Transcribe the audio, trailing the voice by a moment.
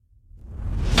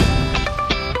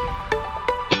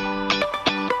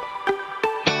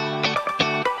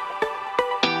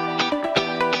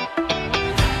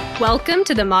Welcome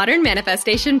to the Modern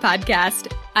Manifestation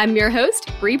Podcast. I'm your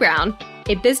host, Bree Brown,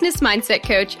 a business mindset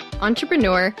coach,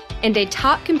 entrepreneur, and a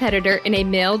top competitor in a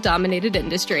male-dominated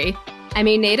industry. I'm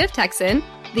a native Texan,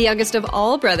 the youngest of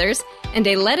all brothers, and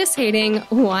a lettuce-hating,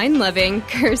 wine-loving,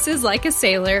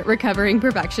 curses-like-a-sailor recovering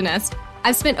perfectionist.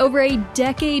 I've spent over a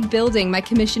decade building my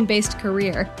commission-based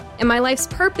career, and my life's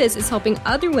purpose is helping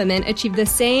other women achieve the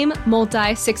same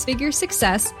multi-six-figure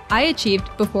success I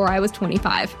achieved before I was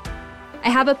 25. I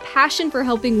have a passion for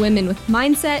helping women with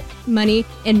mindset, money,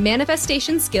 and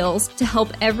manifestation skills to help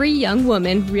every young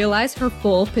woman realize her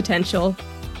full potential.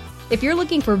 If you're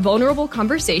looking for vulnerable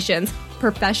conversations,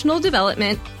 professional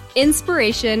development,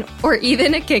 inspiration, or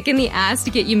even a kick in the ass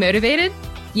to get you motivated,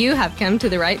 you have come to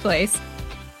the right place.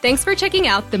 Thanks for checking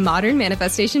out the Modern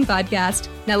Manifestation Podcast.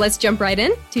 Now let's jump right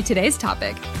in to today's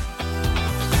topic.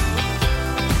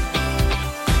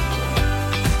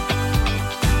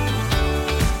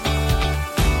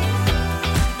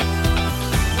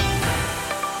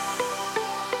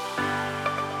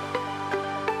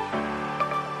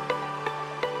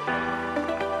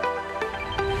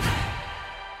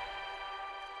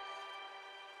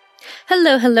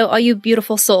 Hello, all you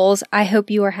beautiful souls. I hope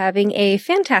you are having a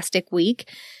fantastic week.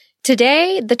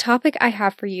 Today, the topic I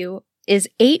have for you is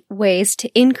 8 ways to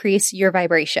increase your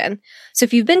vibration. So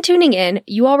if you've been tuning in,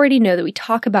 you already know that we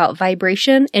talk about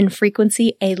vibration and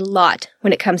frequency a lot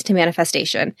when it comes to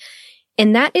manifestation.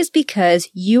 And that is because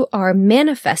you are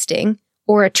manifesting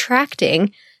or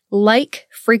attracting like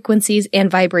frequencies and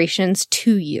vibrations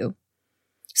to you.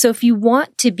 So if you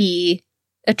want to be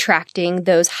attracting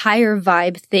those higher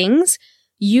vibe things,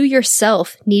 you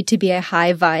yourself need to be a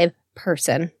high vibe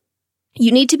person.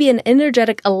 You need to be in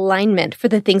energetic alignment for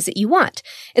the things that you want.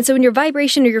 And so when your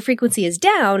vibration or your frequency is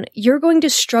down, you're going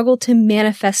to struggle to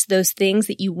manifest those things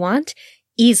that you want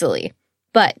easily.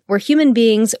 But we're human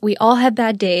beings. We all have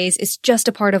bad days. It's just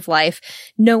a part of life.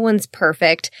 No one's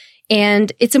perfect.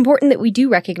 And it's important that we do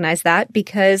recognize that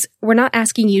because we're not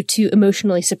asking you to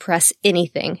emotionally suppress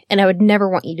anything. And I would never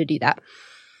want you to do that.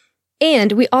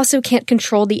 And we also can't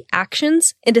control the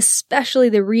actions and especially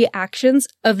the reactions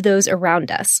of those around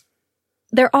us.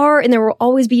 There are and there will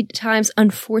always be times,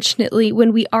 unfortunately,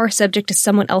 when we are subject to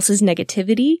someone else's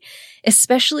negativity,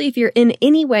 especially if you're in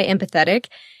any way empathetic.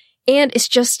 And it's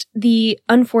just the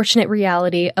unfortunate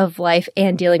reality of life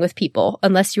and dealing with people,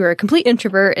 unless you're a complete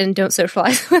introvert and don't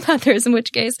socialize with others, in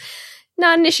which case,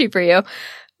 not an issue for you.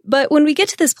 But when we get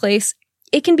to this place,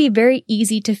 it can be very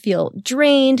easy to feel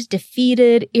drained,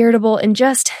 defeated, irritable, and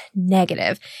just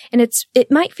negative. And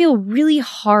it might feel really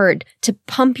hard to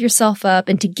pump yourself up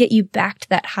and to get you back to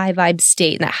that high vibe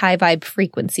state and that high vibe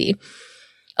frequency.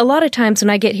 A lot of times when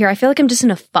I get here, I feel like I'm just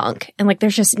in a funk and like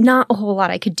there's just not a whole lot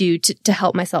I could do to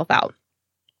help myself out.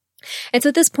 And so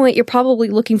at this point, you're probably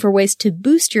looking for ways to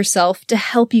boost yourself to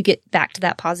help you get back to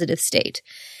that positive state.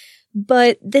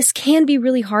 But this can be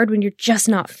really hard when you're just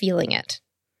not feeling it.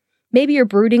 Maybe you're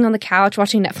brooding on the couch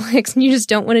watching Netflix and you just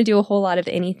don't want to do a whole lot of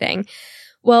anything.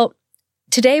 Well,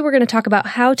 today we're going to talk about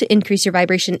how to increase your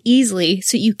vibration easily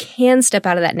so you can step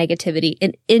out of that negativity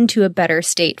and into a better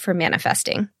state for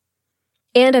manifesting.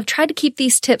 And I've tried to keep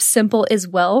these tips simple as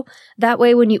well. That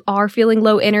way, when you are feeling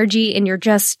low energy and you're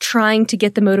just trying to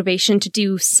get the motivation to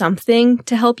do something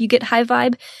to help you get high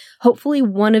vibe, hopefully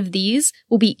one of these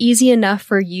will be easy enough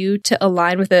for you to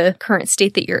align with the current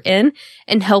state that you're in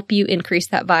and help you increase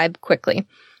that vibe quickly.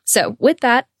 So with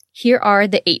that, here are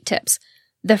the 8 tips.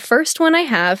 The first one I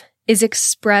have is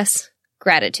express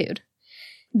gratitude.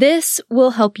 This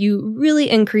will help you really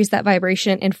increase that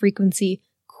vibration and frequency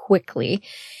quickly.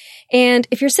 And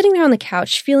if you're sitting there on the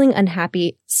couch feeling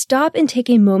unhappy, stop and take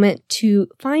a moment to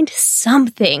find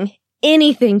something,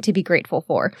 anything to be grateful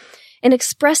for. And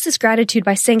express this gratitude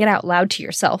by saying it out loud to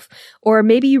yourself. Or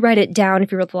maybe you write it down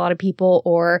if you're with a lot of people,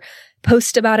 or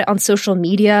post about it on social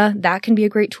media. That can be a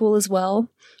great tool as well.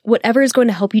 Whatever is going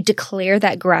to help you declare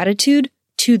that gratitude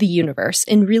to the universe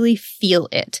and really feel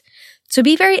it. So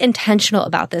be very intentional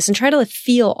about this and try to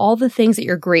feel all the things that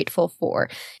you're grateful for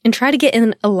and try to get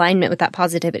in alignment with that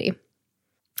positivity.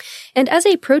 And as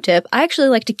a pro tip, I actually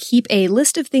like to keep a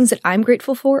list of things that I'm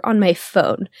grateful for on my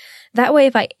phone. That way,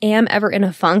 if I am ever in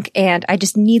a funk and I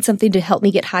just need something to help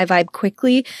me get high vibe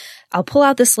quickly, I'll pull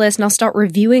out this list and I'll start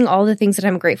reviewing all the things that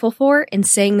I'm grateful for and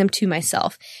saying them to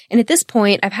myself. And at this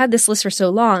point, I've had this list for so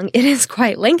long, it is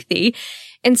quite lengthy.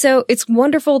 And so it's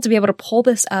wonderful to be able to pull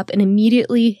this up and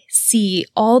immediately see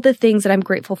all the things that I'm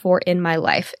grateful for in my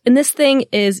life. And this thing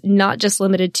is not just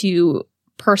limited to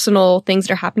personal things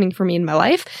that are happening for me in my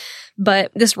life,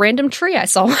 but this random tree I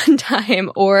saw one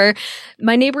time, or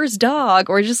my neighbor's dog,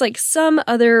 or just like some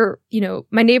other,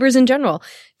 my neighbors in general.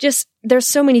 Just, there's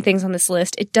so many things on this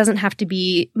list. It doesn't have to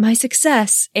be my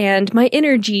success and my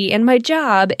energy and my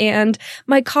job and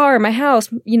my car, my house,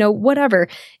 whatever.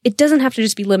 It doesn't have to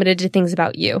just be limited to things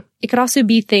about you. It could also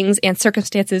be things and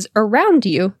circumstances around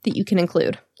you that you can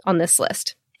include on this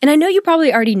list. And I know you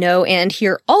probably already know and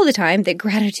hear all the time that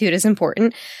gratitude is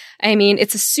important. I mean,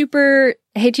 it's a super,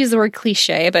 I hate to use the word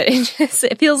cliche, but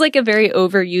it feels like a very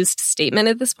overused statement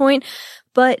at this point.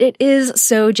 But it is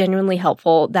so genuinely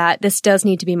helpful that this does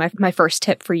need to be my first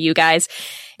tip for you guys.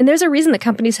 And there's a reason that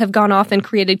companies have gone off and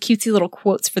created cutesy little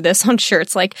quotes for this on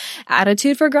shirts like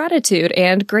attitude for gratitude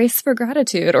and grace for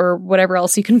gratitude or whatever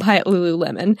else you can buy at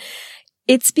Lululemon.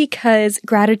 It's because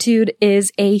gratitude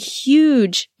is a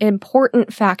huge,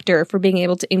 important factor for being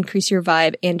able to increase your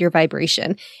vibe and your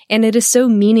vibration. And it is so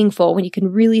meaningful when you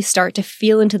can really start to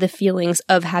feel into the feelings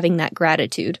of having that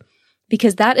gratitude.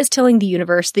 Because that is telling the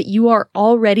universe that you are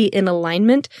already in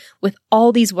alignment with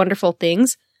all these wonderful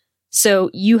things. So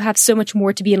you have so much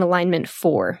more to be in alignment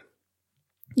for.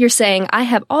 You're saying, I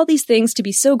have all these things to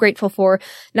be so grateful for.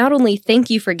 Not only thank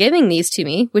you for giving these to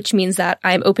me, which means that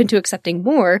I'm open to accepting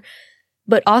more,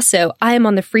 but also I am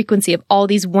on the frequency of all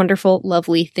these wonderful,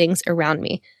 lovely things around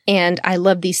me. And I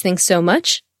love these things so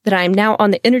much that I am now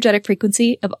on the energetic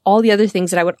frequency of all the other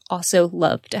things that I would also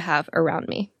love to have around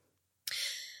me.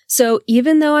 So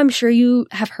even though I'm sure you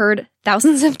have heard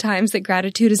thousands of times that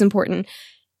gratitude is important,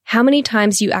 how many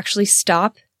times do you actually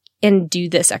stop and do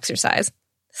this exercise?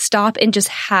 Stop and just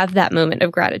have that moment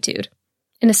of gratitude.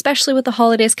 And especially with the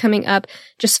holidays coming up,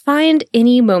 just find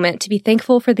any moment to be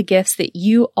thankful for the gifts that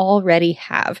you already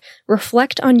have.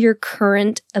 Reflect on your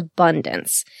current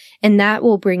abundance, and that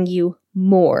will bring you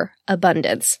more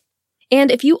abundance. And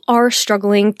if you are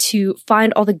struggling to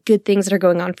find all the good things that are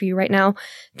going on for you right now,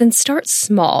 then start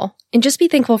small and just be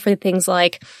thankful for things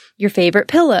like your favorite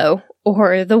pillow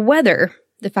or the weather,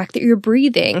 the fact that you're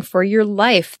breathing, for your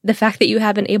life, the fact that you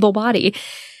have an able body.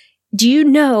 Do you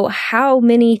know how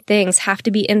many things have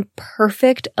to be in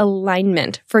perfect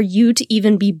alignment for you to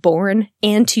even be born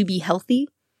and to be healthy?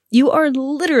 You are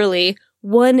literally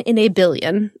 1 in a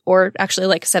billion, or actually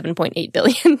like 7.8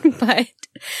 billion, but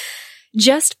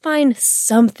just find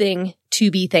something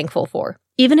to be thankful for.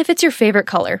 Even if it's your favorite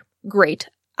color, great.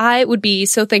 I would be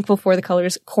so thankful for the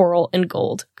colors coral and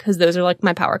gold, because those are like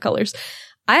my power colors.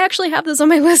 I actually have those on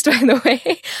my list, by the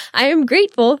way. I am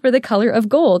grateful for the color of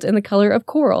gold and the color of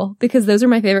coral, because those are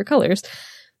my favorite colors.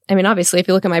 I mean, obviously, if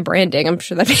you look at my branding, I'm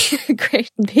sure that'd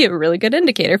be a really good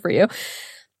indicator for you.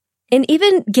 And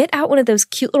even get out one of those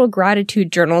cute little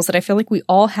gratitude journals that I feel like we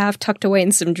all have tucked away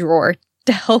in some drawer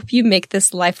to help you make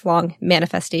this lifelong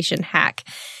manifestation hack.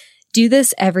 Do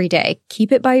this every day.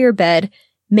 Keep it by your bed.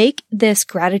 Make this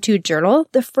gratitude journal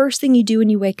the first thing you do when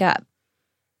you wake up.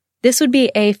 This would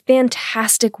be a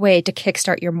fantastic way to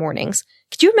kickstart your mornings.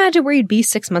 Could you imagine where you'd be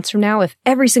 6 months from now if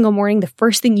every single morning the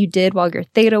first thing you did while your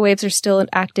theta waves are still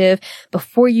active,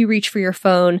 before you reach for your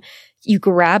phone, you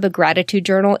grab a gratitude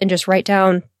journal and just write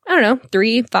down,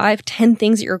 3, 5, 10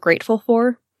 things that you're grateful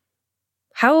for?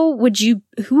 Who would you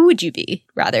be,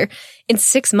 rather, in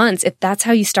 6 months if that's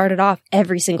how you started off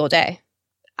every single day?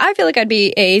 I feel like I'd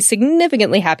be a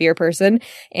significantly happier person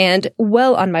and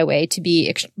well on my way to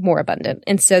be more abundant.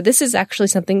 And so this is actually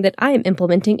something that I am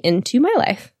implementing into my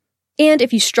life. And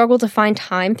if you struggle to find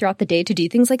time throughout the day to do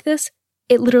things like this,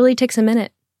 it literally takes a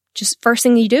minute. Just first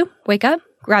thing you do, wake up,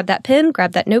 grab that pen,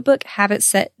 grab that notebook, have it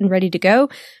set and ready to go.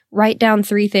 Write down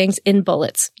 3 things in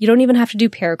bullets. You don't even have to do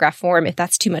paragraph form if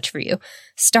that's too much for you.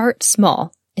 Start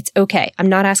small. It's okay. I'm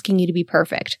not asking you to be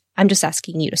perfect. I'm just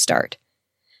asking you to start.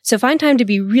 So find time to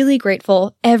be really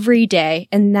grateful every day,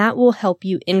 and that will help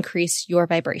you increase your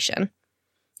vibration.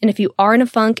 And if you are in a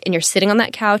funk and you're sitting on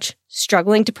that couch,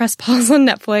 struggling to press pause on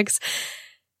Netflix,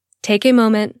 take a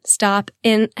moment, stop,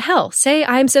 and hell, say,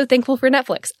 I am so thankful for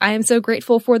Netflix. I am so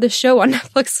grateful for the show on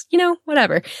Netflix,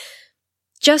 whatever.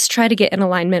 Just try to get in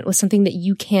alignment with something that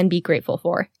you can be grateful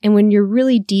for. And when you're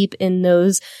really deep in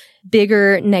those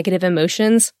bigger negative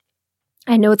emotions,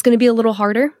 I know it's going to be a little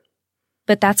harder,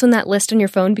 but that's when that list on your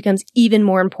phone becomes even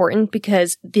more important,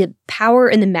 because the power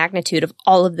and the magnitude of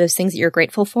all of those things that you're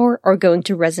grateful for are going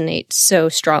to resonate so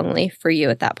strongly for you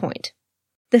at that point.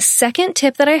 The second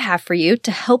tip that I have for you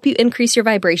to help you increase your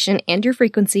vibration and your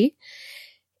frequency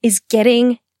is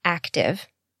getting active.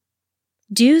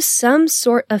 Do some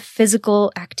sort of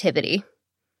physical activity.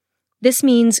 This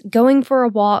means going for a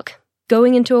walk,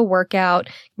 going into a workout,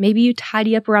 maybe you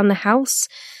tidy up around the house,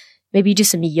 maybe you do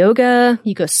some yoga,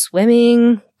 you go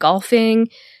swimming, golfing,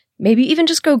 Maybe even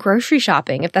just go grocery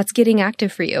shopping if that's getting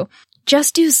active for you.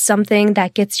 Just do something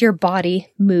that gets your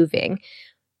body moving.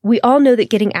 We all know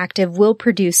that getting active will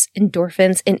produce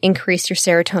endorphins and increase your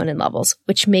serotonin levels,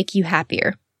 which make you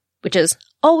happier, which is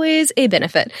always a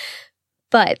benefit.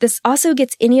 But this also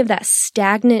gets any of that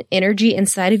stagnant energy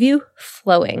inside of you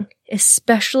flowing,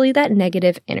 especially that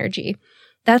negative energy.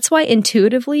 That's why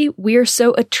intuitively we're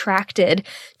so attracted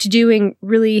to doing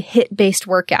really HIIT-based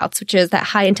workouts, which is that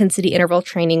high-intensity interval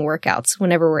training workouts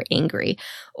whenever we're angry,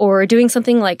 or doing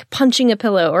something like punching a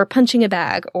pillow or punching a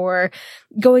bag or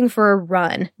going for a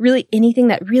run, really anything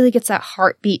that really gets that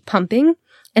heartbeat pumping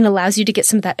and allows you to get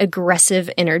some of that aggressive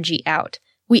energy out.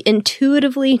 We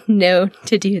intuitively know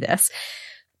to do this,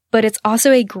 but it's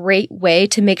also a great way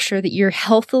to make sure that you're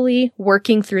healthily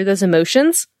working through those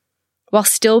emotions while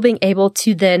still being able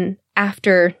to then,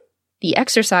 after the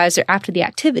exercise or after the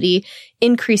activity,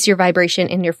 increase your vibration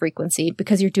and your frequency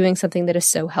because you're doing something that is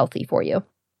so healthy for you.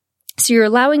 So you're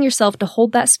allowing yourself to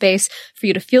hold that space for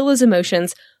you to feel those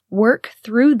emotions, work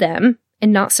through them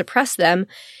and not suppress them,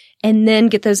 and then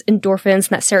get those endorphins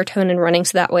and that serotonin running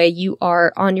so that way you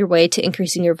are on your way to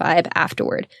increasing your vibe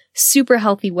afterward. Super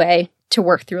healthy way to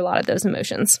work through a lot of those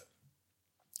emotions.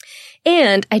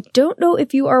 And I don't know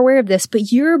if you are aware of this,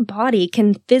 but your body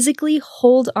can physically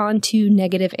hold on to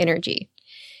negative energy.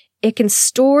 It can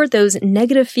store those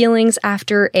negative feelings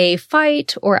after a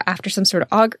fight or after some sort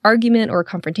of argument or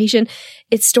confrontation.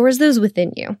 It stores those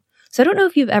within you. So I don't know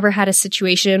if you've ever had a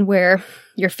situation where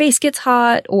your face gets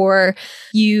hot or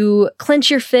you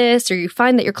clench your fist or you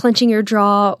find that you're clenching your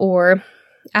jaw, or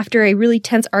after a really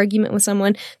tense argument with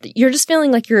someone, you're just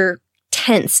feeling like you're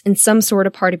tense in some sort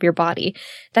of part of your body.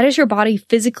 That is your body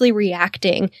physically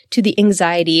reacting to the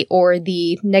anxiety or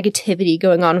the negativity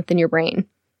going on within your brain.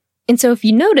 And so if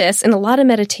you notice in a lot of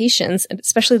meditations,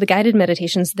 especially the guided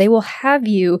meditations, they will have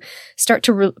you start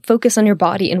to focus on your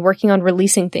body and working on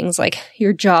releasing things like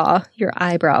your jaw, your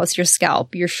eyebrows, your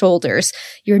scalp, your shoulders,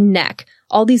 your neck,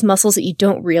 all these muscles that you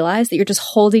don't realize that you're just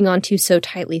holding on to so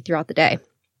tightly throughout the day.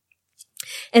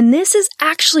 And this is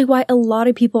actually why a lot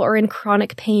of people are in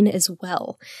chronic pain as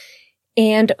well.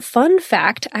 And fun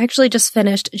fact, I actually just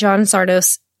finished John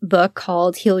Sarno's book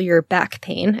called Heal Your Back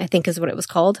Pain, I think is what it was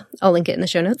called. I'll link it in the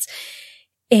show notes.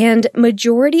 And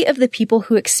majority of the people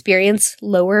who experience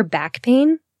lower back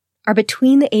pain are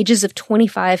between the ages of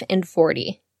 25 and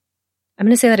 40. I'm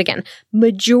going to say that again.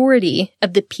 Majority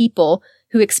of the people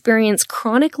who experience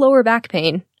chronic lower back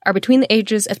pain are between the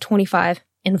ages of 25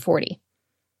 and 40.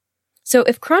 So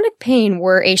if chronic pain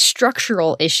were a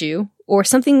structural issue or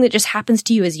something that just happens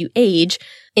to you as you age,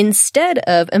 instead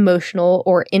of emotional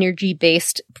or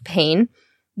energy-based pain,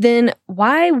 then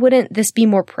why wouldn't this be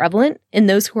more prevalent in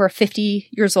those who are 50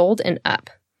 years old and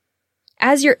up?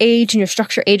 As your age and your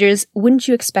structure ages, wouldn't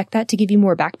you expect that to give you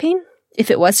more back pain if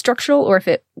it was structural or if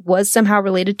it was somehow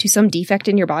related to some defect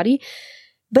in your body?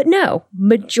 But no,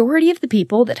 majority of the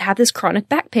people that have this chronic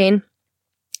back pain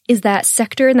is that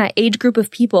sector and that age group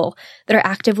of people that are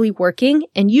actively working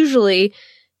and usually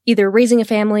either raising a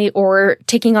family or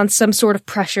taking on some sort of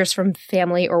pressures from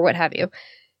family or what have you.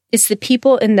 It's the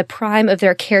people in the prime of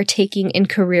their caretaking and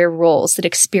career roles that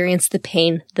experience the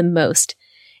pain the most.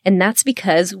 And that's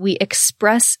because we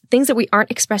express things that we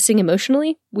aren't expressing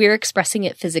emotionally, we're expressing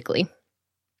it physically.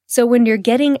 So when you're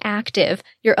getting active,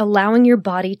 you're allowing your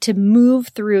body to move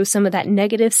through some of that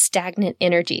negative, stagnant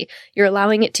energy. You're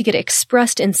allowing it to get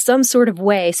expressed in some sort of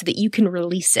way so that you can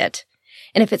release it.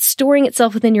 And if it's storing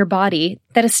itself within your body,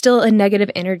 that is still a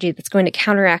negative energy that's going to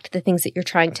counteract the things that you're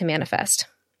trying to manifest.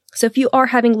 So if you are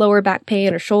having lower back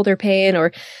pain or shoulder pain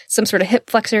or some sort of hip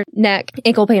flexor, neck,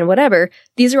 ankle pain, whatever,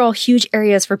 these are all huge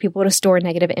areas for people to store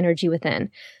negative energy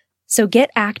within. So get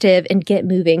active and get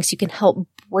moving so you can help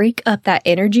break up that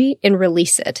energy and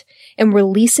release it. And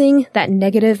releasing that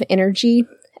negative energy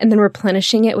and then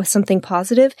replenishing it with something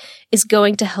positive is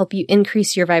going to help you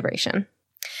increase your vibration.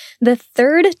 The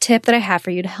third tip that I have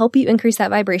for you to help you increase that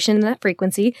vibration and that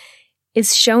frequency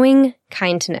is showing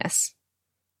kindness.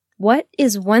 What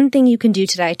is one thing you can do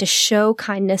today to show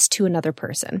kindness to another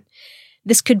person?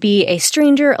 This could be a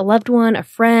stranger, a loved one, a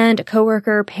friend, a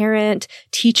coworker, parent,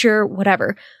 teacher,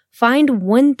 whatever. Find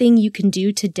one thing you can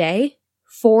do today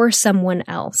for someone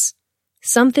else.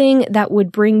 Something that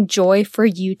would bring joy for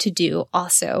you to do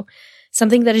also.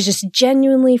 Something that is just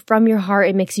genuinely from your heart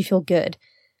and makes you feel good.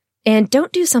 And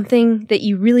don't do something that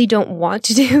you really don't want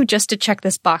to do just to check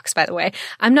this box, by the way.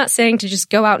 I'm not saying to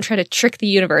just go out and try to trick the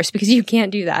universe because you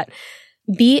can't do that.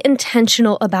 Be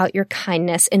intentional about your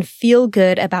kindness and feel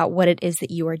good about what it is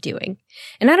that you are doing.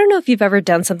 And I don't know if you've ever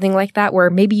done something like that where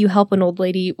maybe you help an old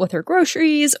lady with her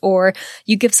groceries, or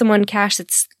you give someone cash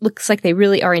that looks like they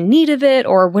really are in need of it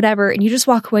or whatever, and you just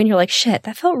walk away and you're like, shit,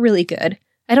 that felt really good.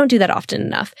 I don't do that often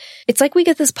enough. It's like we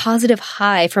get this positive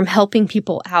high from helping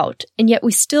people out, and yet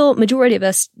we still, majority of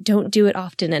us, don't do it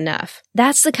often enough.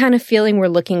 That's the kind of feeling we're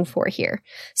looking for here.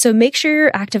 So make sure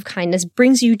your act of kindness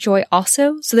brings you joy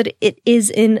also, so that it is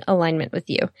in alignment with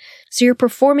you. So you're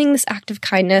performing this act of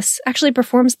kindness, actually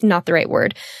performs not the right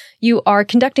word. You are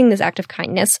conducting this act of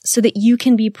kindness so that you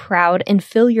can be proud and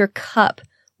fill your cup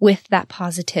with that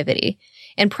positivity.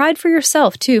 And pride for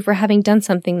yourself, too, for having done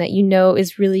something that you know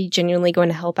is really genuinely going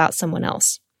to help out someone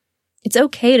else. It's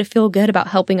okay to feel good about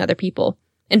helping other people.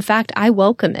 In fact, I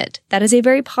welcome it. That is a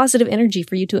very positive energy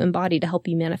for you to embody to help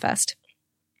you manifest.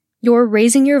 You're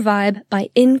raising your vibe by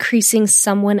increasing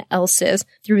someone else's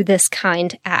through this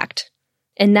kind act.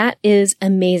 And that is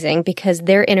amazing because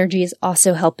their energy is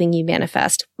also helping you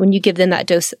manifest when you give them that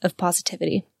dose of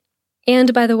positivity.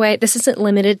 And by the way, this isn't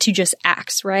limited to just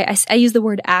acts, right? I use the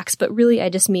word acts, but really I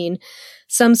just mean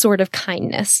some sort of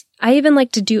kindness. I even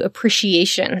like to do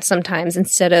appreciation sometimes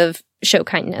instead of show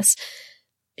kindness.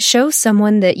 Show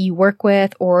someone that you work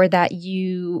with or that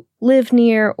you live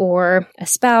near, or a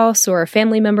spouse or a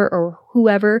family member or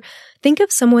whoever. Think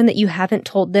of someone that you haven't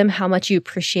told them how much you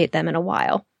appreciate them in a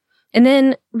while. And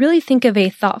then really think of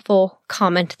a thoughtful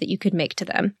comment that you could make to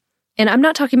them. And I'm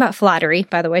not talking about flattery,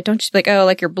 by the way. Don't just be like, oh, I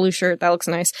like your blue shirt. That looks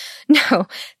nice. No,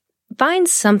 find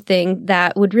something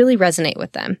that would really resonate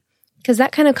with them. Because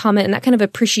that kind of comment and that kind of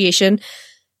appreciation,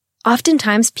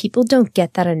 oftentimes people don't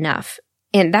get that enough.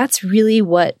 And that's really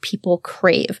what people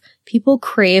crave. People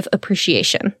crave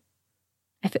appreciation.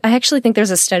 I actually think there's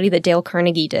a study that Dale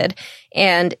Carnegie did,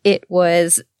 and it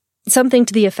was something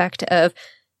to the effect of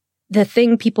the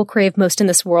thing people crave most in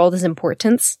this world is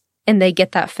importance. And they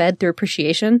get that fed through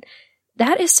appreciation.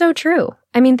 That is so true.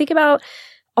 I mean, think about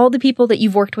all the people that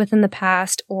you've worked with in the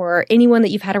past, or anyone that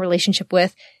you've had a relationship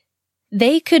with.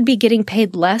 They could be getting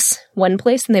paid less one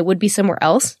place than they would be somewhere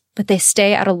else, but they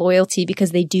stay out of loyalty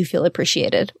because they do feel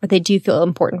appreciated, or they do feel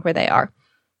important where they are.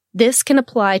 This can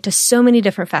apply to so many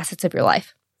different facets of your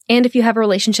life. And if you have a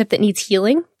relationship that needs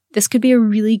healing, this could be a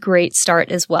really great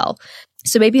start as well.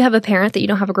 So maybe you have a parent that you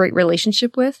don't have a great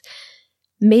relationship with.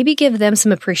 Maybe give them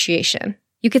some appreciation.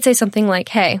 You could say something like,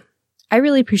 hey, I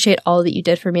really appreciate all that you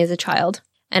did for me as a child.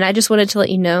 And I just wanted to let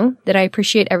you know that I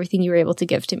appreciate everything you were able to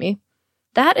give to me.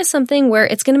 That is something where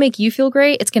it's going to make you feel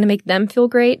great. It's going to make them feel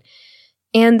great.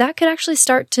 And that could actually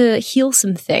start to heal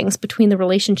some things between the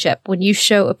relationship when you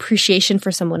show appreciation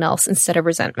for someone else instead of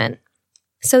resentment.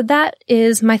 So that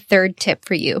is my third tip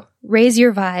for you. Raise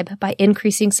your vibe by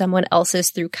increasing someone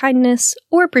else's through kindness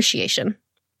or appreciation.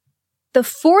 The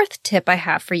fourth tip I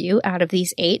have for you out of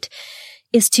these 8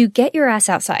 is to get your ass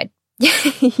outside.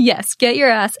 Yes, get your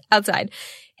ass outside.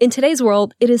 In today's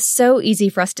world, it is so easy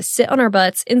for us to sit on our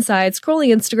butts inside,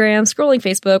 scrolling Instagram, scrolling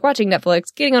Facebook, watching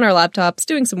Netflix, getting on our laptops,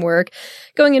 doing some work,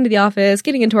 going into the office,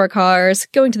 getting into our cars,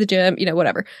 going to the gym,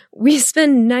 whatever. We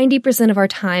spend 90% of our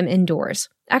time indoors.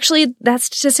 Actually, that's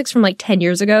statistics from like 10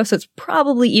 years ago, so it's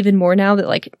probably even more now that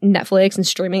like Netflix and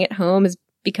streaming at home has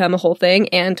become a whole thing,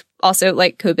 and also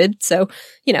like COVID. So,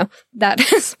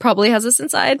 that probably has us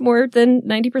inside more than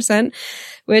 90%,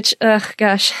 which,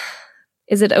 gosh,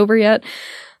 is it over yet?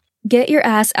 Get your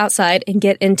ass outside and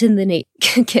get into nature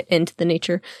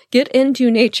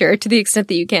to the extent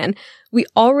that you can. We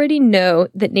already know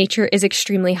that nature is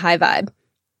extremely high vibe.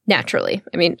 Naturally.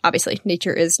 I mean, obviously,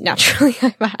 nature is naturally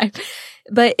high vibe,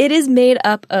 but it is made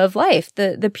up of life,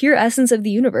 the pure essence of the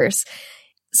universe.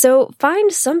 So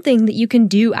find something that you can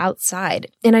do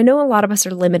outside. And I know a lot of us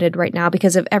are limited right now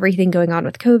because of everything going on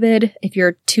with COVID, if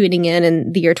you're tuning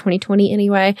in the year 2020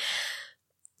 anyway.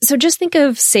 So just think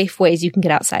of safe ways you can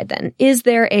get outside then. Is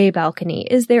there a balcony?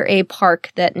 Is there a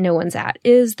park that no one's at?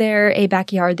 Is there a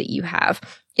backyard that you have?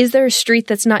 Is there a street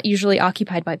that's not usually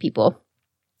occupied by people?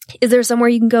 Is there somewhere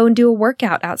you can go and do a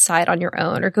workout outside on your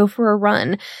own or go for a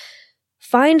run?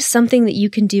 Find something that you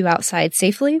can do outside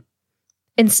safely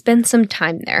and spend some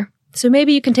time there. So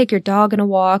maybe you can take your dog on a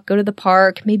walk, go to the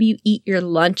park. Maybe you eat your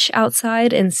lunch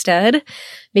outside instead.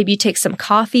 Maybe you take some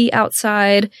coffee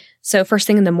outside. So first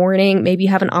thing in the morning, maybe you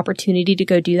have an opportunity to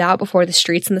go do that before the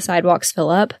streets and the sidewalks fill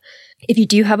up. If you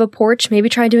do have a porch, maybe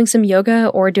try doing some yoga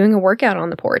or doing a workout on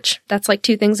the porch. That's like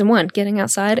 2 things in one, getting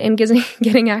outside and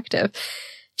getting active.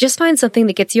 Just find something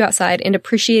that gets you outside and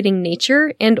appreciating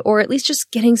nature, and or at least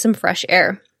just getting some fresh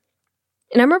air.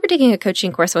 And I remember taking a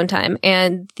coaching course one time,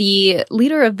 and the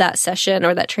leader of that session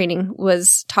or that training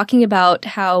was talking about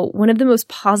how one of the most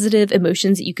positive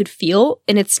emotions that you could feel,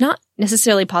 and it's not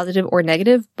necessarily positive or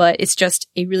negative, but it's just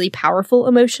a really powerful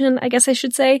emotion, I guess I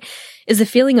should say, is the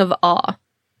feeling of awe.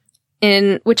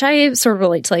 In which I sort of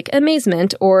relate to like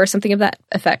amazement or something of that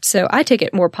effect. So I take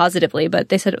it more positively, but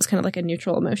they said it was kind of like a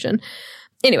neutral emotion.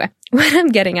 Anyway, what I'm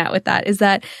getting at with that is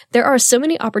that there are so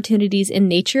many opportunities in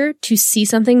nature to see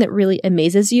something that really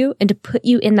amazes you and to put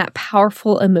you in that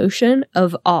powerful emotion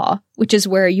of awe, which is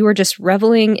where you are just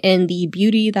reveling in the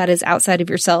beauty that is outside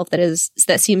of yourself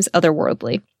that seems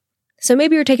otherworldly. So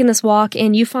maybe you're taking this walk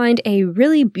and you find a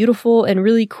really beautiful and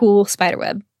really cool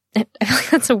spiderweb. I feel like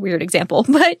that's a weird example,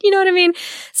 but you know what I mean?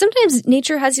 Sometimes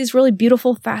nature has these really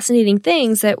beautiful, fascinating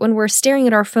things that when we're staring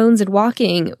at our phones and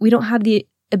walking, we don't have the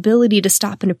ability to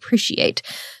stop and appreciate.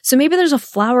 So maybe there's a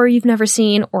flower you've never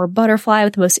seen or a butterfly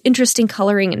with the most interesting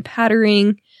coloring and patterns.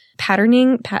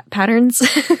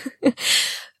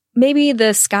 Maybe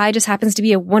the sky just happens to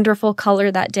be a wonderful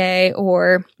color that day,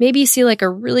 or maybe you see like a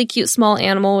really cute small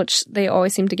animal, which they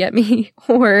always seem to get me,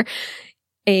 or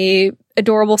a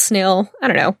adorable snail. I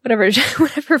don't know,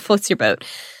 whatever floats your boat.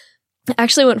 I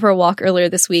actually went for a walk earlier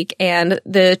this week and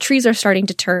the trees are starting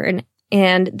to turn.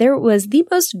 And there was the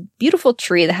most beautiful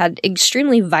tree that had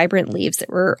extremely vibrant leaves that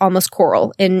were almost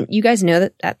coral. And you guys know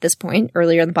that at this point,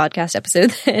 earlier in the podcast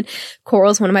episode, that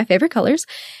coral is one of my favorite colors.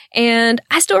 And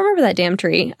I still remember that damn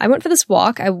tree. I went for this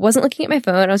walk. I wasn't looking at my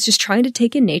phone. I was just trying to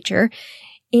take in nature.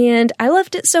 And I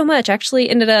loved it so much. I actually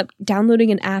ended up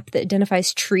downloading an app that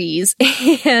identifies trees.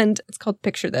 And it's called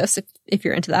Picture This, if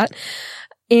you're into that.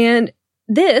 And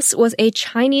this was a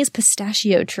Chinese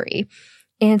pistachio tree.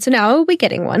 And so now I will be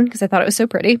getting one because I thought it was so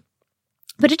pretty.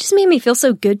 But it just made me feel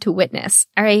so good to witness.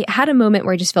 I had a moment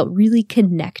where I just felt really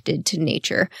connected to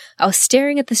nature. I was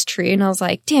staring at this tree and I was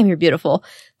like, damn, you're beautiful.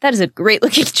 That is a great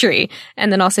looking tree.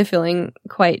 And then also feeling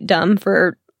quite dumb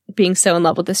for being so in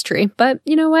love with this tree. But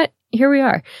you know what? Here we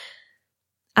are.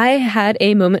 I had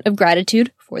a moment of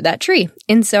gratitude for that tree.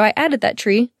 And so I added that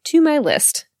tree to my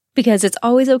list because it's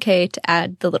always okay to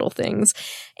add the little things.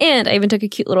 And I even took a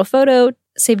cute little photo,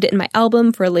 saved it in my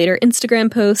album for a later Instagram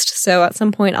post. So at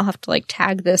some point I'll have to like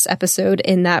tag this episode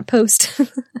in that post.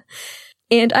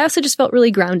 And I also just felt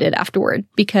really grounded afterward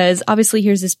because obviously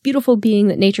here's this beautiful being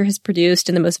that nature has produced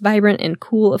in the most vibrant and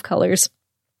cool of colors.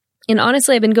 And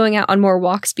honestly, I've been going out on more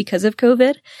walks because of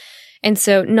COVID. And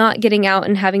so not getting out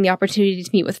and having the opportunity to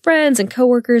meet with friends and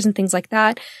coworkers and things like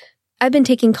that, I've been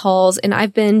taking calls and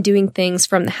I've been doing things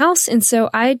from the house. And so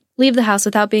I leave the house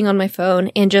without being on my phone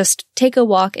and just take a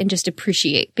walk and just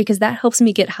appreciate because that helps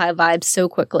me get high vibes so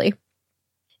quickly.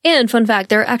 And fun fact,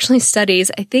 there are actually studies,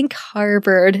 I think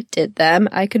Harvard did them.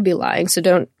 I could be lying, so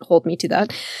don't hold me to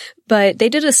that. But they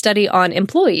did a study on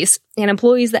employees and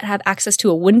employees that have access to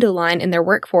a window line in their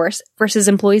workforce versus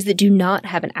employees that do not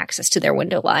have an access to their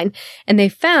window line. And they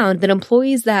found that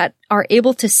employees that are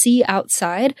able to see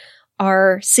outside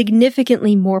are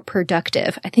significantly more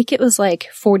productive. I think it was like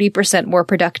 40% more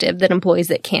productive than employees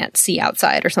that can't see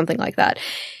outside or something like that.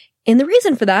 And the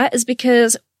reason for that is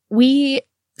because we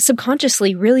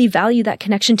subconsciously really value that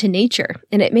connection to nature,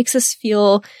 and it makes us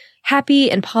feel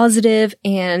happy and positive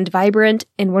and vibrant.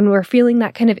 And when we're feeling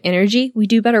that kind of energy, we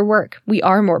do better work. We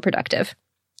are more productive.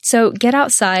 So get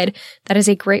outside. That is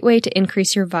a great way to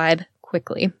increase your vibe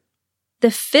quickly.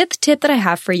 The fifth tip that I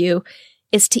have for you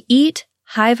is to eat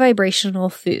high vibrational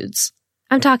foods.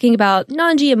 I'm talking about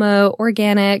non-GMO,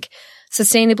 organic,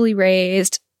 sustainably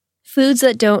raised, foods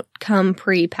that don't come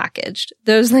pre-packaged.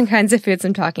 Those are the kinds of foods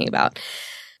I'm talking about.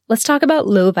 Let's talk about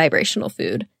low vibrational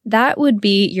food. That would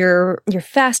be your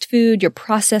fast food, your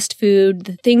processed food,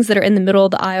 the things that are in the middle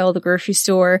of the aisle, the grocery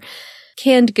store,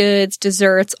 canned goods,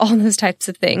 desserts, all those types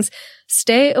of things.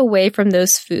 Stay away from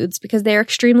those foods because they are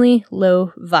extremely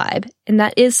low vibe. And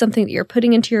that is something that you're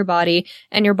putting into your body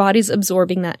and your body's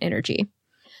absorbing that energy.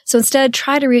 So instead,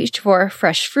 try to reach for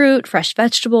fresh fruit, fresh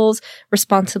vegetables,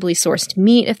 responsibly sourced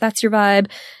meat if that's your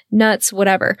vibe, nuts,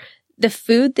 whatever. The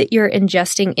food that you're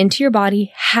ingesting into your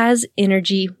body has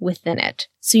energy within it.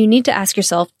 So you need to ask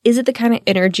yourself, is it the kind of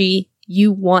energy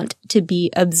you want to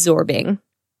be absorbing?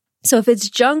 So if it's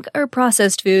junk or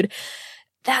processed food,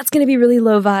 that's going to be really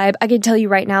low vibe. I can tell you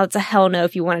right now, it's a hell no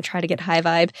if you want to try to get high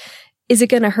vibe. Is it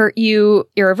going to hurt you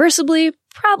irreversibly?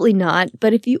 Probably not.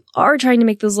 But if you are trying to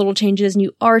make those little changes and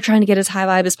you are trying to get as high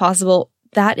vibe as possible,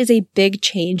 that is a big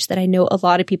change that I know a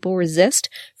lot of people resist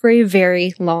for a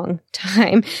very long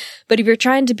time. But if you're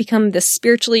trying to become this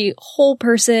spiritually whole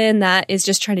person that is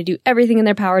just trying to do everything in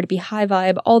their power to be high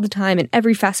vibe all the time in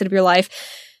every facet of your life,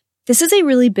 This is a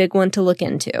really big one to look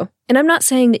into. And I'm not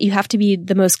saying that you have to be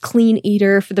the most clean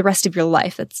eater for the rest of your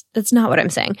life. That's not what I'm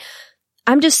saying.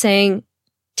 I'm just saying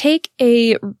take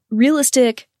a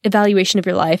realistic evaluation of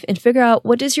your life and figure out,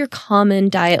 what does your common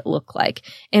diet look like?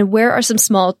 And what are some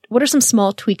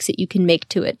small tweaks that you can make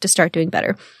to it to start doing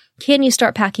better? Can you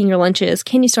start packing your lunches?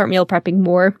 Can you start meal prepping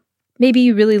more? Maybe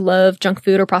you really love junk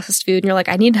food or processed food and you're like,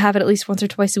 I need to have it at least once or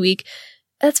twice a week.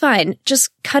 That's fine. Just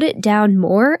cut it down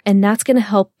more, and that's going to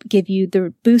help give you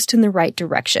the boost in the right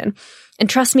direction. And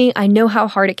trust me, I know how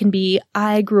hard it can be.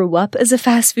 I grew up as a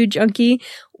fast food junkie.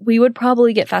 We would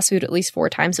probably get fast food at least 4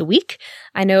 times a week.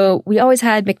 I know we always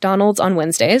had McDonald's on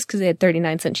Wednesdays because they had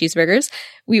 39-cent cheeseburgers.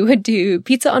 We would do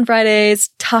pizza on Fridays,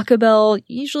 Taco Bell,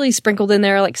 usually sprinkled in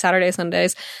there like Saturday,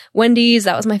 Sundays. Wendy's,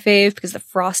 that was my fave because of the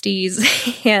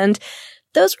Frosties. And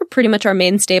those were pretty much our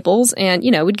main staples. And,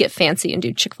 we'd get fancy and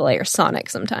do Chick-fil-A or Sonic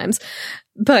sometimes.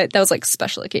 But that was like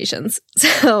special occasions.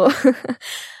 So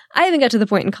I even got to the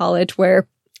point in college where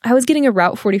I was getting a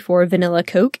Route 44 vanilla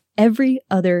Coke every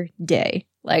other day.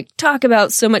 Like, talk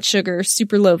about so much sugar,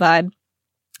 super low vibe.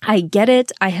 I get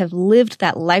it. I have lived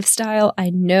that lifestyle. I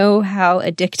know how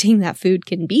addicting that food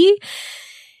can be.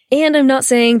 And I'm not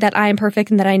saying that I am perfect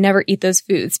and that I never eat those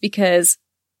foods, because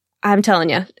I'm telling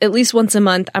you, at least once a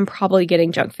month, I'm probably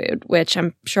getting junk food, which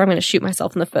I'm sure I'm going to shoot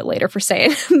myself in the foot later for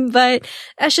saying, but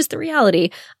that's just the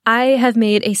reality. I have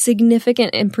made a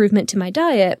significant improvement to my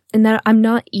diet in that I'm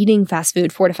not eating fast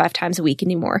food 4 to 5 times a week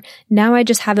anymore. Now I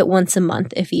just have it once a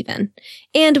month, if even.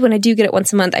 And when I do get it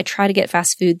once a month, I try to get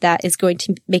fast food that is going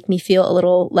to make me feel a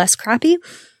little less crappy.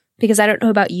 Because I don't know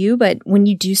about you, but when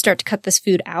you do start to cut this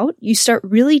food out, you start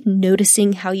really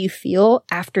noticing how you feel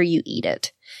after you eat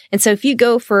it. And so if you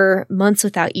go for months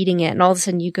without eating it and all of a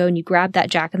sudden you go and you grab that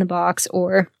Jack in the Box,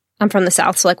 or I'm from the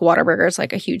South, so like Whataburger is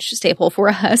like a huge staple for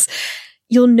us,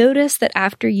 you'll notice that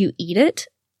after you eat it,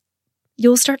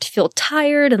 you'll start to feel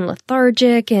tired and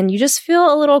lethargic and you just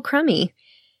feel a little crummy.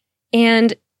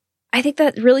 And I think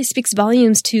that really speaks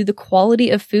volumes to the quality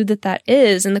of food that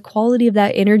is and the quality of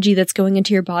that energy that's going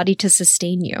into your body to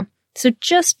sustain you. So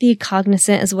just be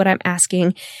cognizant is what I'm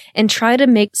asking, and try to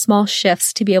make small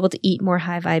shifts to be able to eat more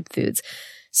high vibe foods.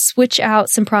 Switch out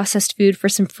some processed food for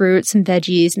some fruit, some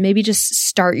veggies. Maybe just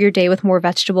start your day with more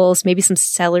vegetables, maybe some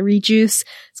celery juice.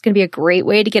 It's going to be a great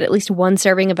way to get at least 1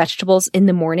 serving of vegetables in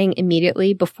the morning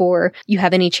immediately before you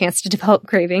have any chance to develop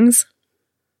cravings.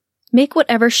 Make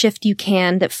whatever shift you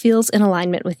can that feels in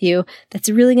alignment with you that's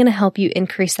really going to help you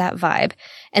increase that vibe.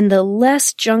 And the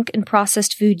less junk and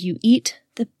processed food you eat,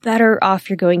 the better off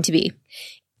you're going to be.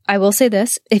 I will say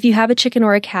this, if you have a chicken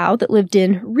or a cow that lived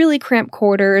in really cramped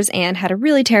quarters and had a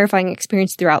really terrifying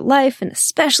experience throughout life, and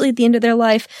especially at the end of their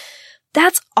life,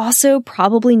 that's also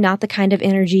probably not the kind of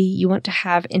energy you want to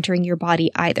have entering your body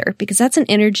either, because that's an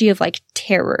energy of like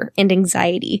terror and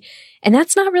anxiety. And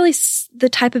that's not really the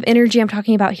type of energy I'm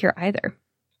talking about here either.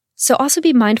 So also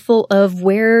be mindful of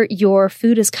where your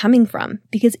food is coming from,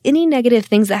 because any negative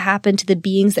things that happen to the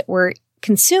beings that we're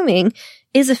consuming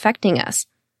is affecting us.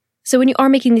 So when you are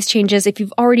making these changes, if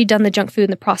you've already done the junk food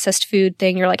and the processed food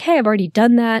thing, you're like, hey, I've already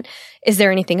done that. Is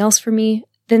there anything else for me?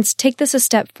 Then take this a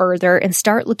step further and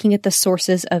start looking at the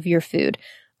sources of your food.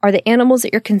 Are the animals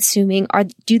that you're consuming,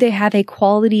 do they have a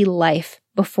quality life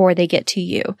before they get to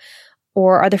you?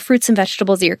 Or are the fruits and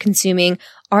vegetables that you're consuming,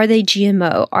 are they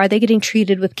GMO? Are they getting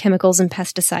treated with chemicals and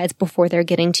pesticides before they're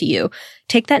getting to you?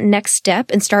 Take that next step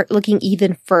and start looking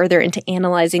even further into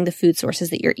analyzing the food sources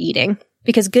that you're eating.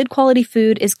 Because good quality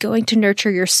food is going to nurture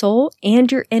your soul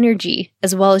and your energy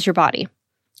as well as your body.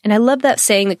 And I love that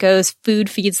saying that goes, food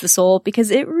feeds the soul, because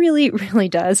it really, really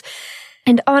does.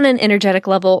 And on an energetic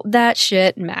level, that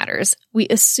shit matters. We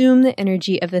assume the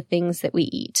energy of the things that we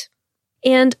eat.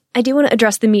 And I do want to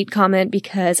address the meat comment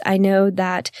because I know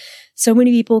that so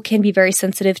many people can be very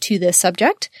sensitive to this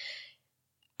subject.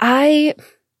 I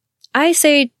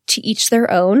say to each their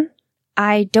own.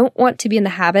 I don't want to be in the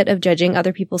habit of judging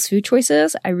other people's food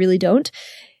choices. I really don't.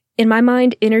 In my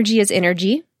mind, energy is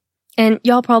energy. And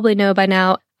y'all probably know by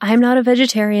now, I'm not a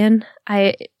vegetarian.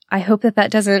 I hope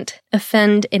that doesn't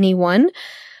offend anyone.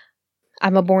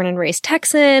 I'm a born and raised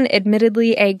Texan.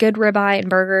 Admittedly, a good ribeye and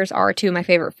burgers are 2 of my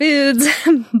favorite foods,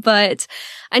 but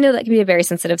I know that can be a very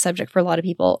sensitive subject for a lot of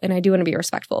people, and I do want to be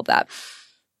respectful of that.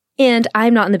 And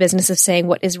I'm not in the business of saying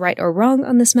what is right or wrong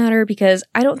on this matter, because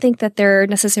I don't think that there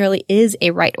necessarily is a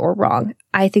right or wrong.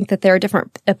 I think that there are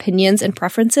different opinions and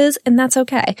preferences, and that's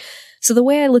okay. So the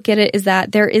way I look at it is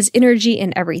that there is energy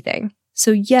in everything.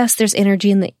 So yes, there's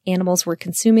energy in the animals we're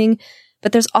consuming,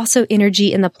 but there's also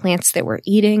energy in the plants that we're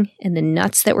eating, in the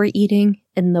nuts that we're eating,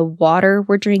 in the water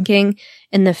we're drinking,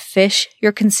 in the fish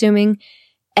you're consuming.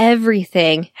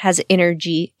 everything has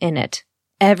energy in it.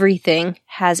 Everything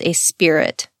has a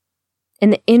spirit.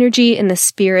 And the energy and the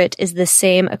spirit is the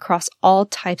same across all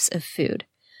types of food.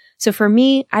 So for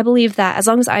me, I believe that as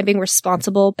long as I'm being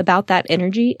responsible about that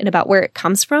energy and about where it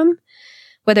comes from,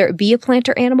 whether it be a plant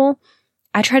or animal,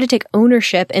 I try to take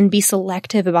ownership and be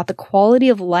selective about the quality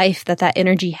of life that that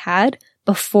energy had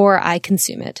before I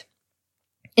consume it.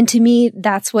 And to me,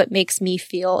 that's what makes me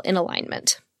feel in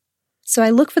alignment. So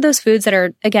I look for those foods that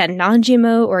are, again,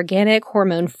 non-GMO, organic,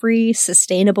 hormone-free,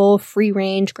 sustainable,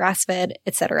 free-range, grass-fed,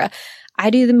 etc. I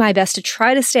do my best to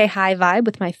try to stay high vibe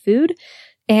with my food.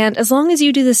 And as long as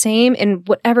you do the same in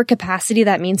whatever capacity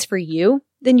that means for you,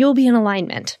 then you'll be in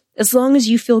alignment. As long as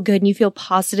you feel good and you feel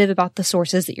positive about the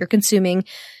sources that you're consuming,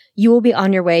 you will be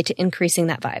on your way to increasing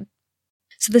that vibe.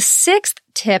 So the sixth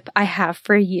tip I have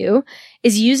for you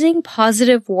is using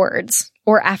positive words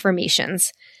or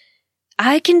affirmations.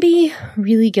 I can be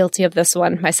really guilty of this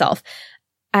one myself.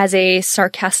 As a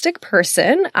sarcastic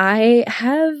person, I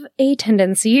have a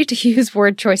tendency to use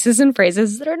word choices and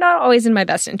phrases that are not always in my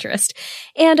best interest.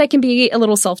 And I can be a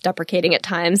little self-deprecating at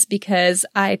times because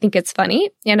I think it's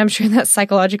funny. And I'm sure that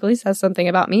psychologically says something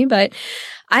about me, but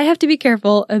I have to be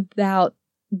careful about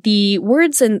the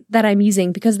words that I'm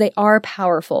using because they are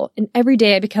powerful. And every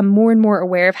day I become more and more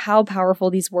aware of how powerful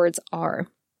these words are.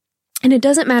 And it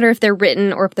doesn't matter if they're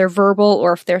written or if they're verbal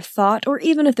or if they're thought or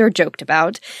even if they're joked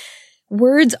about.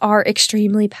 Words are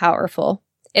extremely powerful.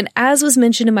 And as was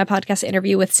mentioned in my podcast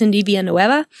interview with Cindy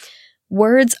Villanueva,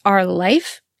 words are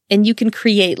life, and you can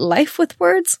create life with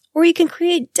words, or you can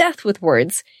create death with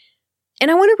words. And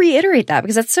I want to reiterate that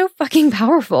because that's so fucking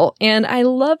powerful. And I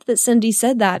love that Cindy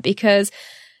said that because,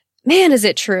 man, is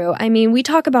it true. I mean, we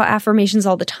talk about affirmations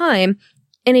all the time.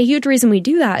 And a huge reason we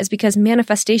do that is because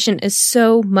manifestation is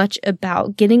so much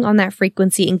about getting on that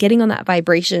frequency and getting on that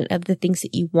vibration of the things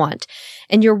that you want.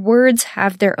 And your words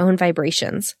have their own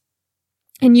vibrations.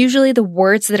 And usually the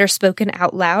words that are spoken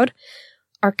out loud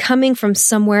are coming from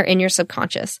somewhere in your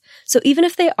subconscious. So even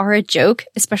if they are a joke,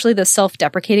 especially those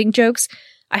self-deprecating jokes,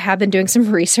 I have been doing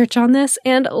some research on this,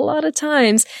 and a lot of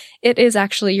times it is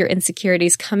actually your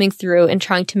insecurities coming through and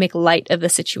trying to make light of the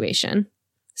situation.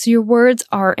 So your words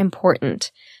are important.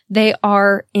 They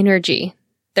are energy.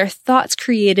 They're thoughts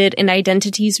created and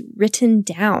identities written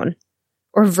down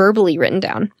or verbally written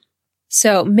down.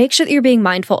 So make sure that you're being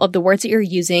mindful of the words that you're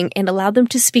using and allow them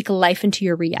to speak life into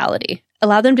your reality.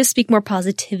 Allow them to speak more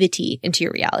positivity into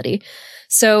your reality.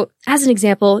 So as an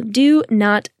example, do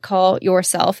not call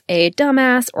yourself a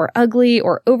dumbass or ugly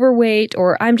or overweight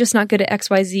or I'm just not good at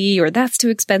XYZ or that's too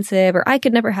expensive or I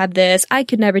could never have this. I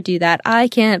could never do that. I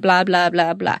can't blah, blah,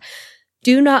 blah, blah.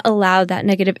 Do not allow that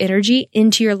negative energy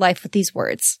into your life with these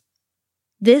words.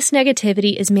 This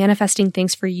negativity is manifesting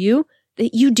things for you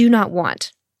that you do not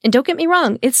want. And don't get me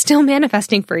wrong, it's still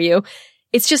manifesting for you.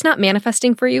 It's just not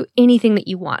manifesting for you anything that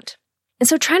you want. And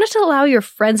so try not to allow your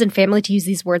friends and family to use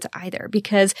these words either,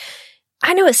 because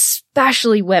I know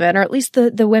especially women, or at least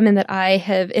the women that I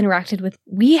have interacted with,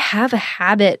 we have a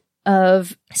habit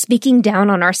of speaking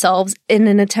down on ourselves in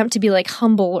an attempt to be like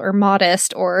humble or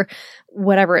modest or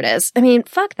whatever it is. I mean,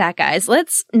 fuck that, guys.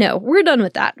 We're done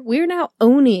with that. We're now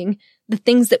owning the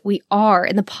things that we are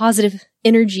and the positive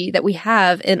energy that we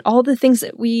have and all the things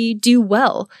that we do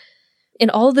well and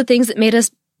all the things that make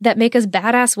us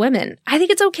badass women. I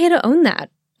think it's okay to own that.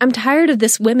 I'm tired of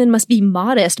this women must be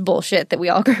modest bullshit that we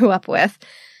all grew up with.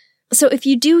 So if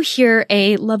you do hear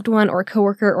a loved one or a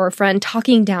coworker or a friend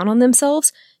talking down on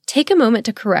themselves, take a moment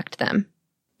to correct them.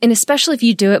 And especially if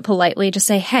you do it politely, just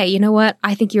say, hey, you know what?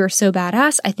 I think you are so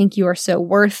badass. I think you are so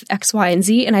worth X, Y, and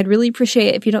Z. And I'd really appreciate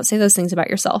it if you don't say those things about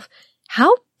yourself.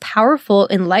 How powerful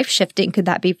and life-shifting could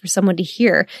that be for someone to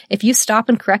hear if you stop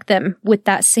and correct them with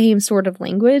that same sort of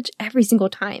language every single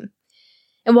time?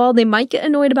 And while they might get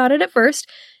annoyed about it at first,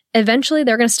 eventually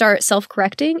they're going to start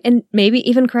self-correcting and maybe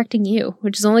even correcting you,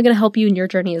 which is only going to help you in your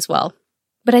journey as well.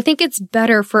 But I think it's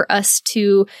better for us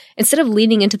to, instead of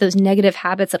leaning into those negative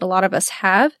habits that a lot of us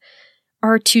have,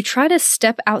 are to try to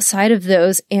step outside of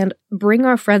those and bring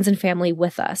our friends and family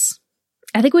with us.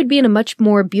 I think we'd be in a much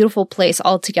more beautiful place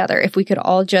altogether if we could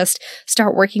all just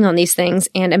start working on these things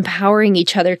and empowering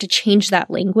each other to change that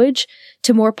language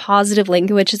to more positive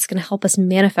language that's going to help us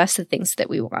manifest the things that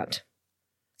we want.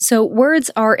 So words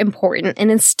are important,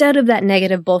 and instead of that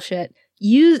negative bullshit,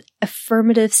 use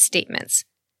affirmative statements.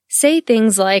 Say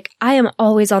things like, I am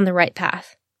always on the right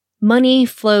path. Money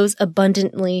flows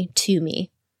abundantly to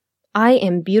me. I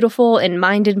am beautiful in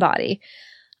mind and body.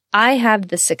 I have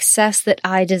the success that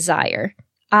I desire.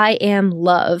 I am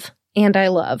love, and I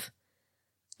love.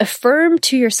 Affirm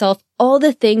to yourself all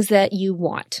the things that you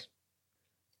want.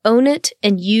 Own it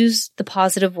and use the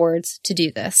positive words to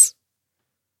do this.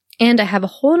 And I have a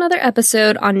whole nother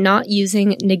episode on not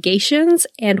using negations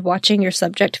and watching your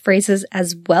subject phrases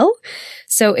as well.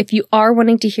 So if you are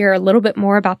wanting to hear a little bit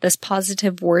more about this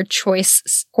positive word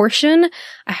choice portion,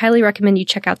 I highly recommend you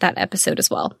check out that episode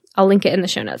as well. I'll link it in the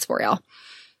show notes for y'all.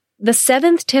 The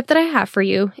 7th tip that I have for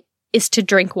you is to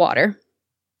drink water.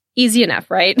 Easy enough,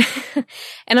 right?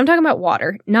 And I'm talking about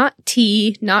water, not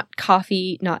tea, not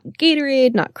coffee, not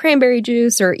Gatorade, not cranberry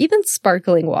juice, or even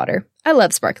sparkling water. I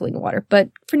love sparkling water, but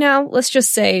for now, let's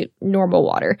just say normal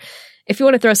water. If you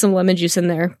want to throw some lemon juice in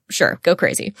there, sure, go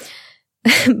crazy.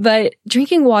 But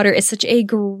drinking water is such a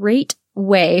great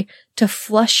way to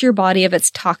flush your body of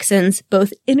its toxins,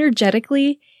 both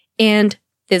energetically and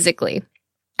physically.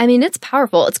 I mean, it's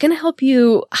powerful. It's going to help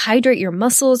you hydrate your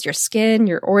muscles, your skin,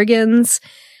 your organs.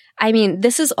 I mean,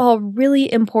 this is all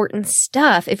really important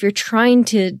stuff if you're trying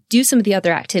to do some of the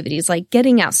other activities like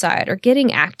getting outside or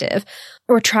getting active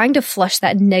or trying to flush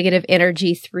that negative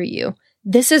energy through you.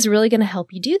 This is really going to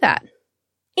help you do that.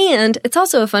 And it's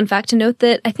also a fun fact to note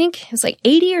that I think it's like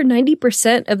 80 or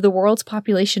 90% of the world's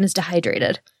population is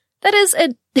dehydrated. That is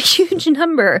a huge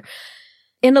number.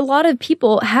 And a lot of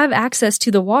people have access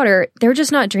to the water. They're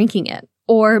just not drinking it.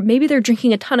 Or maybe they're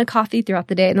drinking a ton of coffee throughout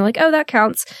the day and they're like, oh, that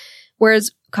counts.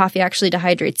 Whereas coffee actually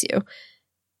dehydrates you.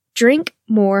 Drink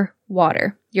more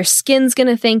water. Your skin's going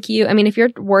to thank you. I mean, if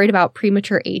you're worried about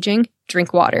premature aging,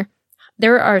 drink water.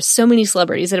 There are so many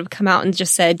celebrities that have come out and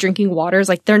just said drinking water is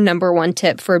like their number one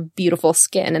tip for beautiful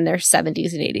skin in their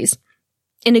 70s and 80s.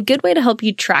 And a good way to help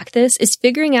you track this is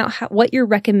figuring out what your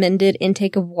recommended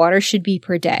intake of water should be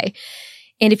per day.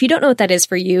 And if you don't know what that is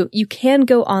for you, you can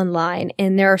go online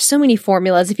and there are so many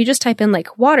formulas. If you just type in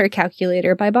like water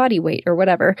calculator by body weight or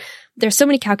whatever, there's so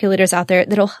many calculators out there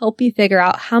that'll help you figure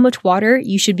out how much water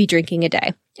you should be drinking a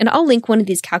day. And I'll link one of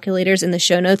these calculators in the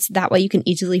show notes. That way you can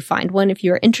easily find one if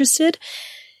you're interested.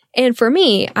 And for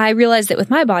me, I realized that with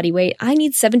my body weight, I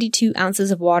need 72 ounces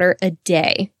of water a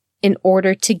day in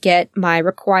order to get my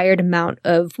required amount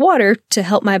of water to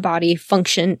help my body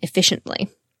function efficiently.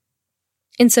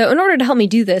 And so in order to help me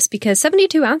do this, because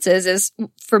 72 ounces is,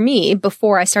 for me,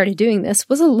 before I started doing this,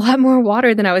 was a lot more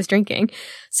water than I was drinking.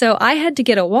 So I had to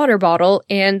get a water bottle,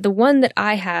 and the one that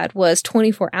I had was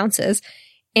 24 ounces.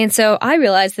 And so I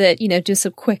realized that, do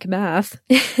some quick math,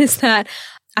 is that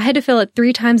I had to fill it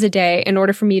 3 times a day in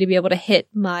order for me to be able to hit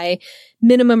my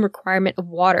minimum requirement of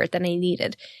water that I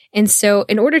needed. And so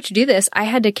in order to do this, I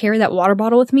had to carry that water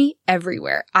bottle with me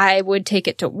everywhere. I would take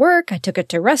it to work. I took it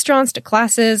to restaurants, to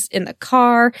classes, in the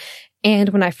car. And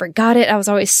when I forgot it, I was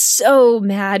always so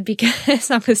mad because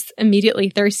I was immediately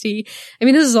thirsty. I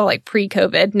mean, this is all like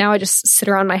pre-COVID. Now I just sit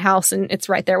around my house and it's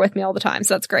right there with me all the time.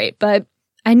 So that's great. But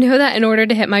I know that in order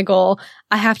to hit my goal,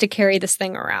 I have to carry this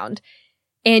thing around.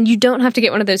 And you don't have to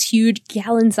get one of those huge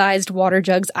gallon-sized water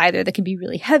jugs either that can be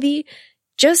really heavy.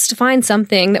 Just find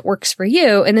something that works for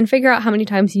you and then figure out how many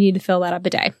times you need to fill that up a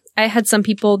day. I had some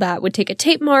people that would take a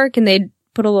tape mark and they'd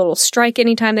put a little strike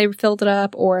anytime they filled it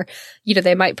up, or,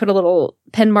 they might put a little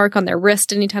pen mark on their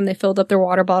wrist anytime they filled up their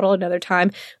water bottle another time.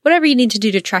 Whatever you need to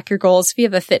do to track your goals. If you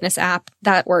have a fitness app,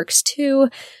 that works too.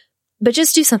 But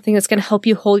just do something that's going to help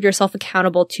you hold yourself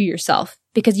accountable to yourself,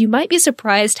 because you might be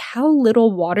surprised how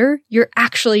little water you're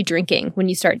actually drinking when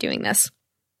you start doing this.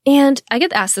 And I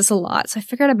get asked this a lot, so I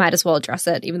figured I might as well address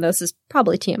it, even though this is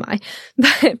probably TMI.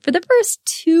 But for the first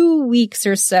 2 weeks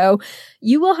or so,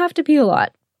 you will have to pee a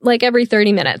lot, like every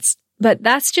 30 minutes. But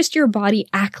that's just your body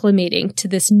acclimating to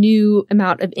this new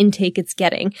amount of intake it's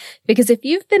getting. Because if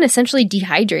you've been essentially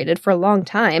dehydrated for a long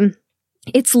time,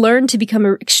 it's learned to become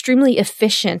extremely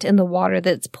efficient in the water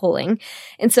that it's pulling.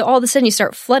 And so all of a sudden you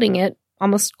start flooding it,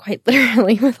 almost quite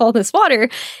literally, with all this water.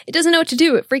 It doesn't know what to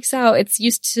do. It freaks out. It's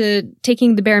used to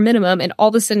taking the bare minimum, and all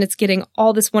of a sudden it's getting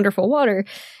all this wonderful water.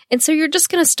 And so you're just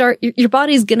going to start, your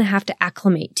body's going to have to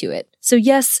acclimate to it. So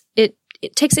yes, it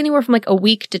takes anywhere from like a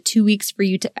week to 2 weeks for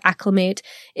you to acclimate.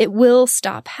 It will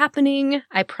stop happening,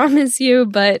 I promise you,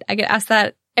 but I get asked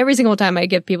that every single time I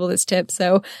give people this tip,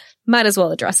 so might as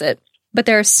well address it. But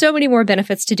there are so many more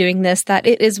benefits to doing this that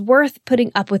it is worth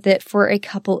putting up with it for a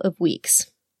couple of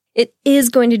weeks. It is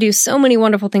going to do so many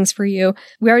wonderful things for you.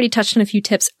 We already touched on a few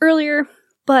tips earlier,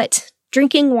 but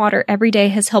drinking water every day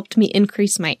has helped me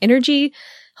increase my energy,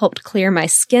 helped clear my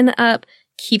skin up,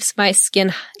 keeps my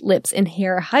skin, lips, and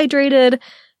hair hydrated.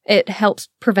 It helps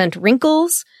prevent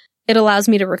wrinkles. It allows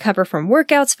me to recover from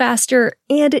workouts faster,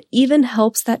 and it even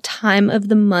helps that time of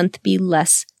the month be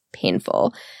less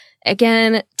painful.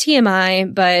 Again,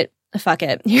 TMI, but fuck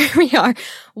it. Here we are.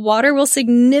 Water will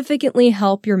significantly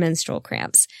help your menstrual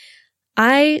cramps.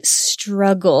 I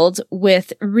struggled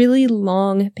with really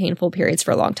long, painful periods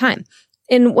for a long time.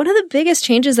 And one of the biggest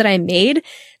changes that I made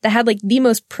that had like the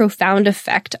most profound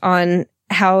effect on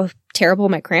how terrible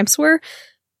my cramps were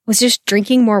was just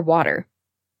drinking more water.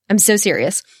 I'm so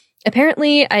serious.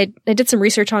 Apparently, I did some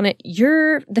research on it.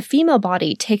 The female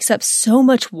body takes up so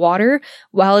much water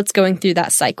while it's going through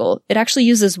that cycle. It actually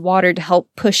uses water to help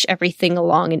push everything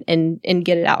along and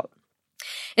get it out.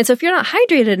 And so if you're not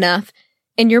hydrated enough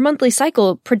and your monthly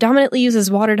cycle predominantly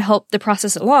uses water to help the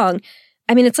process along,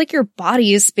 I mean, it's like your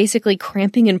body is basically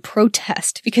cramping in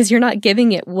protest because you're not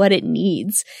giving it what it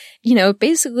needs. You know,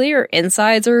 basically your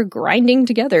insides are grinding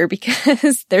together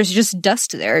because there's just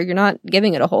dust there. You're not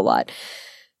giving it a whole lot.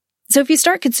 So if you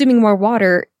start consuming more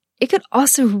water, it could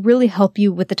also really help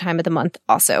you with the time of the month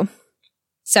also.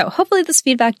 So hopefully this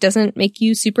feedback doesn't make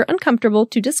you super uncomfortable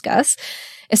to discuss,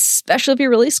 especially if you're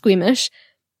really squeamish.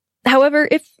 However,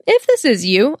 if this is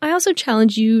you, I also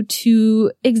challenge you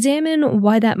to examine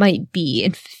why that might be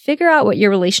and figure out what your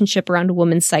relationship around a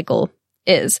woman's cycle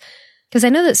is. Because I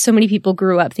know that so many people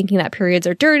grew up thinking that periods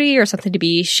are dirty or something to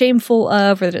be shameful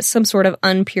of, or that it's some sort of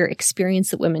unpure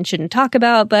experience that women shouldn't talk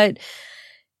about. But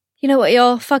you know what,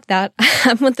 y'all? Fuck that.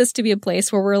 I want this to be a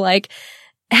place where we're like,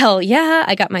 hell yeah,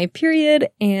 I got my period.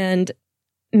 And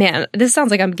man, this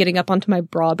sounds like I'm getting up onto my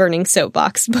bra burning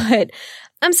soapbox, but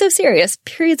I'm so serious.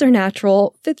 Periods are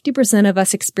natural. 50% of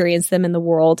us experience them in the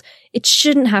world. It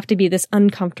shouldn't have to be this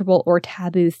uncomfortable or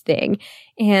taboo thing.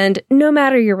 And no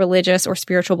matter your religious or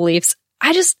spiritual beliefs,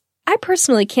 I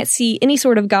personally can't see any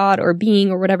sort of God or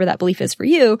being or whatever that belief is for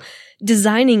you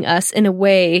designing us in a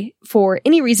way for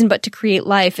any reason but to create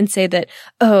life and say that,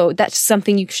 oh, that's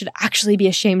something you should actually be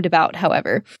ashamed about,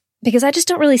 however. Because I just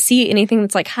don't really see anything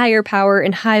that's like higher power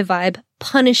and high vibe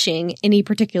punishing any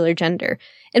particular gender.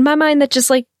 In my mind,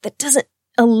 that doesn't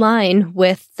align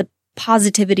with the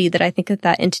positivity that I think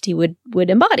that entity would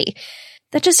embody.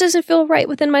 That just doesn't feel right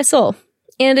within my soul.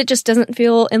 And it just doesn't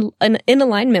feel in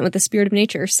alignment with the spirit of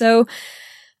nature. So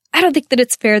I don't think that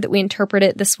it's fair that we interpret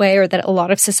it this way, or that a lot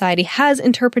of society has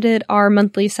interpreted our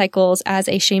monthly cycles as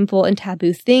a shameful and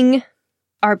taboo thing.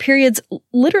 Our periods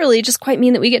literally just quite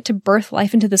mean that we get to birth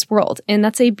life into this world. And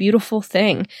that's a beautiful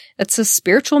thing. That's a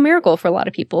spiritual miracle for a lot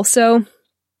of people. So,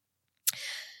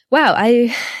 wow,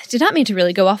 I did not mean to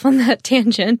really go off on that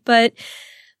tangent, but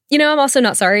you know, I'm also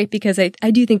not sorry, because I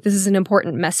do think this is an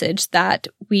important message that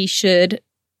we should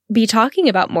be talking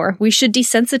about more. We should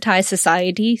desensitize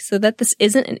society so that this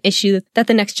isn't an issue that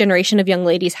the next generation of young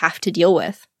ladies have to deal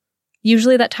with.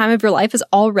 Usually that time of your life is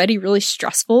already really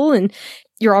stressful and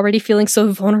you're already feeling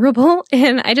so vulnerable.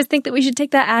 And I just think that we should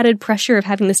take that added pressure of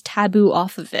having this taboo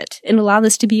off of it and allow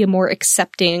this to be a more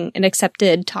accepting and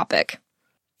accepted topic.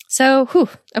 So,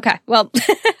 okay, well,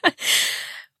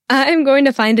 I'm going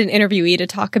to find an interviewee to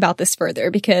talk about this further,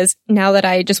 because now that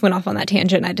I just went off on that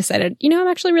tangent, I decided, I'm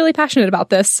actually really passionate about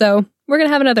this. So we're going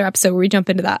to have another episode where we jump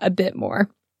into that a bit more.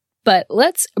 But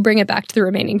let's bring it back to the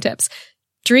remaining tips.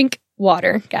 Drink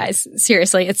water, guys.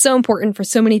 Seriously, it's so important for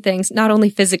so many things, not only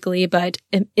physically, but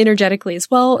energetically as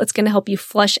well. It's going to help you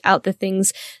flush out the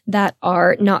things that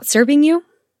are not serving you.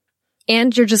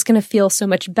 And you're just going to feel so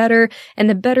much better. And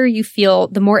the better you feel,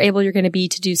 the more able you're going to be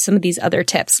to do some of these other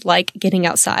tips, like getting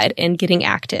outside and getting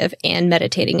active and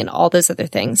meditating and all those other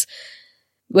things,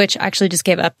 which I actually just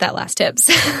gave up that last tip.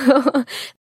 So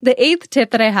the 8th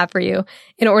tip that I have for you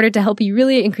in order to help you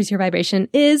really increase your vibration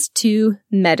is to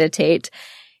meditate.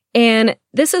 And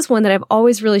this is one that I've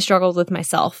always really struggled with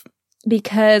myself,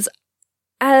 because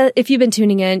if you've been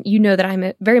tuning in, you know that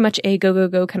I'm very much a go, go,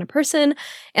 go kind of person,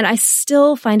 and I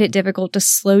still find it difficult to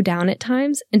slow down at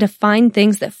times and to find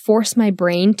things that force my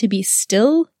brain to be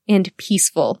still and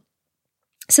peaceful.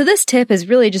 So this tip has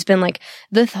really just been like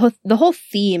the whole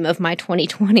theme of my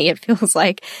 2020, it feels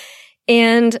like.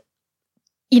 And,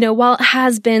 while it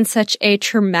has been such a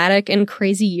traumatic and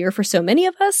crazy year for so many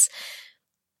of us,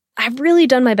 I've really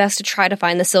done my best to try to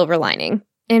find the silver lining.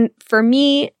 And for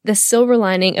me, the silver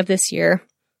lining of this year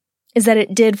is that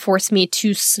it did force me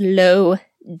to slow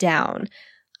down.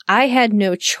 I had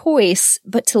no choice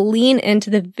but to lean into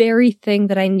the very thing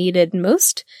that I needed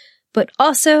most, but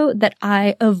also that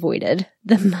I avoided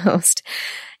the most.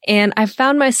 And I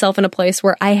found myself in a place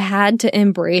where I had to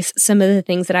embrace some of the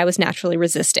things that I was naturally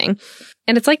resisting.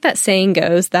 And it's like that saying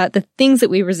goes that the things that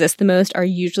we resist the most are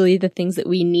usually the things that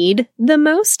we need the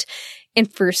most.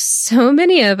 And for so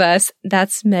many of us,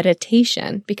 that's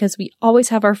meditation, because we always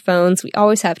have our phones, we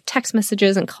always have text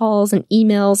messages and calls and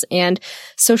emails and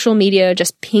social media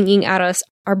just pinging at us.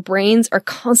 Our brains are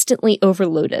constantly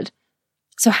overloaded.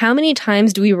 So how many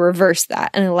times do we reverse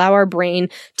that and allow our brain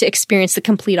to experience the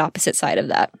complete opposite side of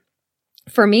that?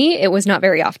 For me, it was not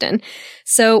very often.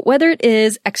 So whether it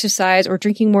is exercise or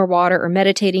drinking more water or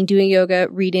meditating, doing yoga,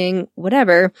 reading,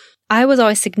 whatever, I was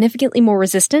always significantly more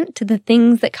resistant to the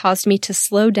things that caused me to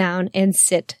slow down and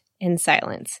sit in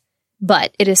silence.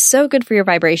 But it is so good for your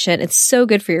vibration. It's so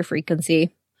good for your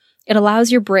frequency. It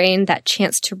allows your brain that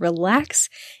chance to relax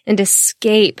and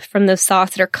escape from those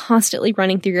thoughts that are constantly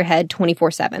running through your head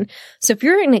 24/7. So if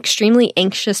you're an extremely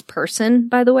anxious person,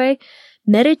 by the way,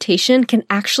 meditation can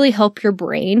actually help your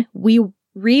brain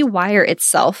rewire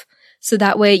itself so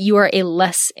that way you are a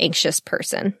less anxious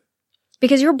person.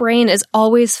 Because your brain is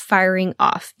always firing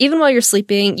off. Even while you're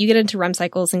sleeping, you get into REM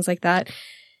cycles, things like that.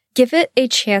 Give it a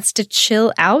chance to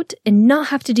chill out and not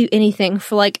have to do anything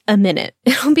for like a minute.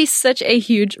 It'll be such a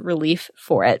huge relief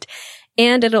for it.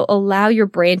 And it'll allow your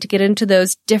brain to get into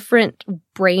those different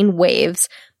brain waves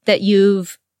that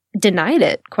you've denied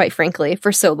it, quite frankly,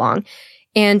 for so long.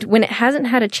 And when it hasn't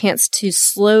had a chance to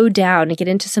slow down and get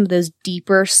into some of those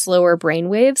deeper, slower brain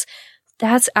waves,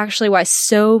 that's actually why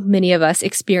so many of us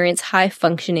experience high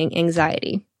functioning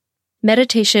anxiety.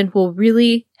 Meditation will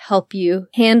really help you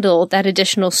handle that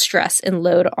additional stress and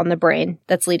load on the brain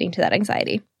that's leading to that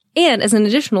anxiety. And as an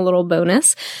additional little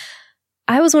bonus,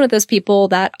 I was one of those people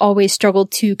that always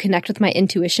struggled to connect with my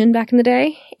intuition back in the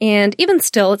day. And even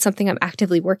still, it's something I'm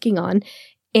actively working on.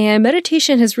 And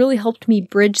meditation has really helped me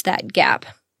bridge that gap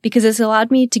because it's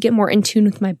allowed me to get more in tune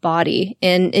with my body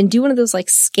and do one of those like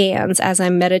scans as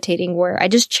I'm meditating where I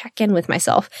just check in with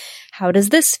myself. How does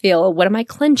this feel? What am I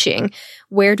clenching?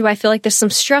 Where do I feel like there's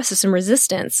some stress or some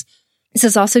resistance? This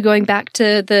is also going back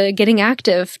to the getting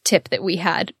active tip that we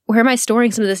had. Where am I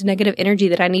storing some of this negative energy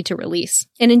that I need to release?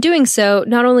 And in doing so,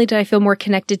 not only did I feel more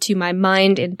connected to my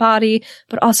mind and body,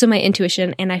 but also my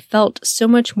intuition, and I felt so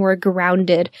much more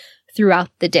grounded throughout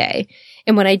the day.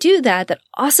 And when I do that, that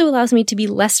also allows me to be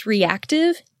less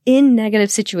reactive in negative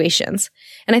situations.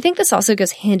 And I think this also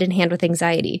goes hand in hand with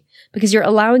anxiety because you're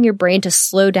allowing your brain to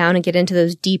slow down and get into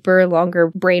those deeper,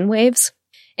 longer brain waves.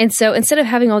 And so instead of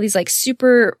having all these like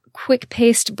super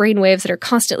quick-paced brainwaves that are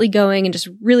constantly going and just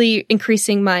really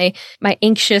increasing my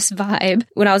anxious vibe,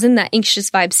 when I was in that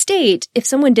anxious vibe state, if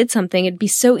someone did something, it'd be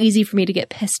so easy for me to get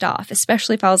pissed off,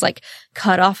 especially if I was like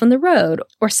cut off on the road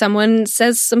or someone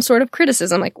says some sort of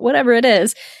criticism, like whatever it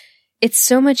is. It's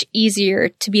so much easier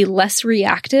to be less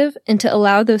reactive and to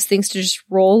allow those things to just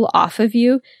roll off of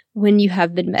you when you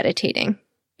have been meditating.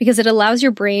 Because it allows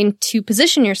your brain to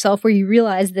position yourself where you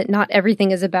realize that not everything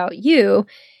is about you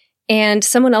and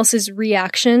someone else's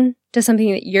reaction to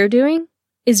something that you're doing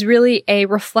is really a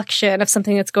reflection of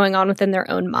something that's going on within their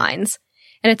own minds.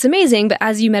 And it's amazing, but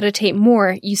as you meditate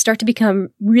more, you start to become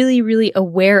really, really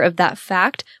aware of that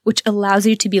fact, which allows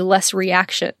you to be less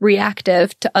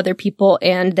reactive to other people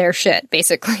and their shit,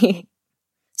 basically.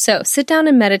 So sit down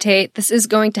and meditate. This is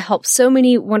going to help so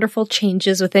many wonderful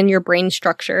changes within your brain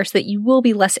structure so that you will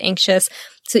be less anxious,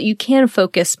 so that you can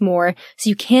focus more, so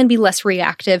you can be less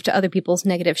reactive to other people's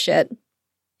negative shit.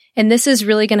 And this is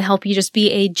really going to help you just be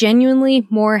a genuinely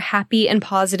more happy and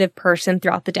positive person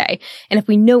throughout the day. And if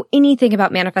we know anything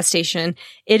about manifestation,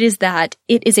 it is that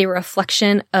it is a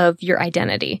reflection of your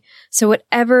identity. So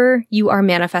whatever you are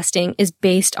manifesting is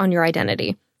based on your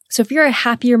identity. So if you're a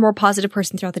happier, more positive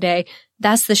person throughout the day,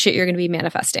 that's the shit you're going to be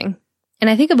manifesting. And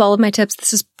I think of all of my tips,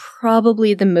 this is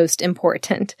probably the most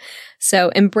important. So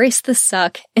embrace the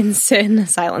suck and sit in the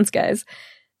silence, guys.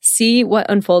 See what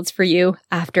unfolds for you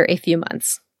after a few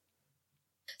months.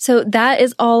 So that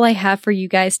is all I have for you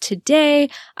guys today.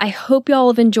 I hope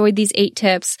y'all have enjoyed these 8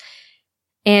 tips.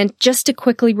 And just to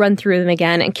quickly run through them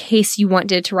again, in case you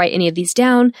wanted to write any of these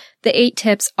down, the 8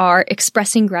 tips are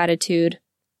expressing gratitude,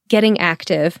 getting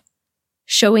active,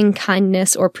 showing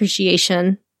kindness or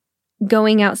appreciation,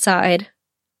 going outside,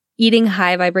 eating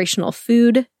high vibrational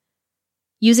food,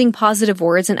 using positive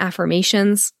words and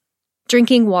affirmations,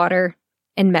 drinking water,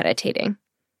 and meditating.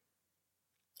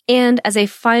 And as a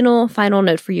final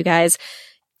note for you guys,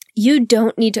 you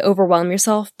don't need to overwhelm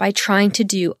yourself by trying to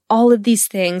do all of these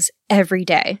things every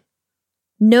day.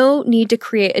 No need to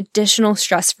create additional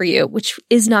stress for you, which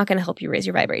is not going to help you raise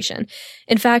your vibration.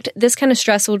 In fact, this kind of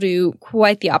stress will do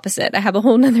quite the opposite. I have a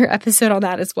whole nother episode on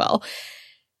that as well.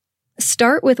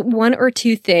 Start with 1 or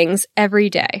 2 things every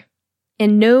day,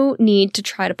 and no need to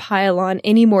try to pile on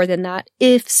any more than that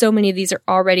if so many of these are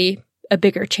already a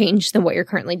bigger change than what you're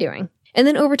currently doing. And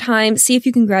then over time, see if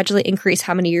you can gradually increase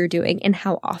how many you're doing and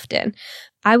how often.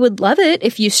 I would love it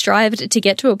if you strived to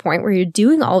get to a point where you're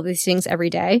doing all of these things every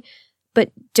day,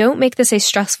 but don't make this a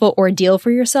stressful ordeal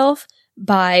for yourself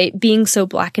by being so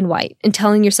black and white and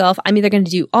telling yourself, I'm either going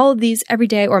to do all of these every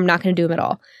day or I'm not going to do them at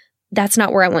all. That's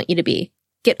not where I want you to be.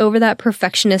 Get over that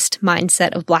perfectionist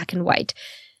mindset of black and white.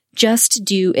 Just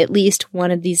do at least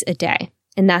one of these a day,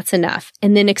 and that's enough.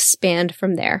 And then expand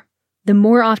from there. The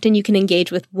more often you can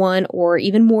engage with one or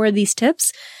even more of these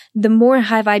tips, the more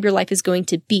high vibe your life is going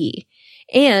to be,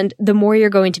 and the more you're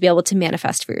going to be able to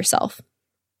manifest for yourself.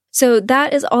 So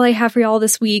that is all I have for y'all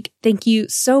this week. Thank you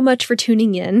so much for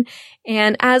tuning in.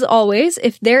 And as always,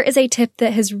 if there is a tip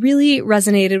that has really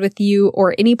resonated with you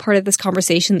or any part of this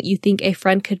conversation that you think a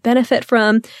friend could benefit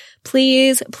from,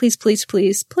 please, please, please,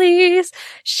 please, please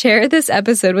share this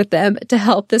episode with them to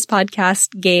help this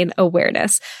podcast gain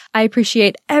awareness. I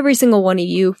appreciate every single one of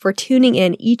you for tuning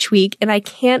in each week, and I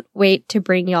can't wait to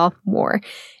bring y'all more.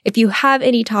 If you have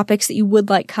any topics that you would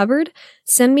like covered,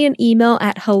 send me an email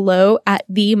at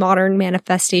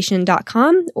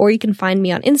hello@themodernmanifestation.com, or you can find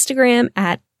me on Instagram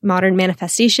at Modern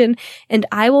Manifestation, and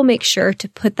I will make sure to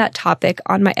put that topic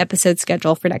on my episode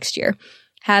schedule for next year.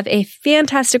 Have a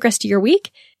fantastic rest of your week,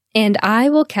 and I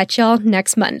will catch y'all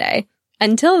next Monday.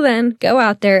 Until then, go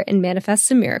out there and manifest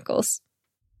some miracles.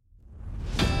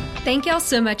 Thank y'all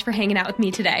so much for hanging out with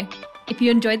me today. If you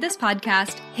enjoyed this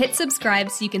podcast, hit subscribe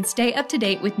so you can stay up to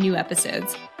date with new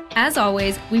episodes. As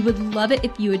always, we would love it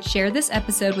if you would share this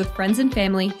episode with friends and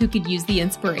family who could use the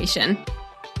inspiration.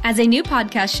 As a new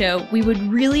podcast show, we would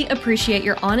really appreciate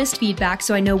your honest feedback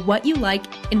so I know what you like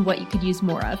and what you could use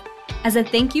more of. As a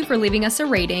thank you for leaving us a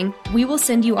rating, we will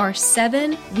send you our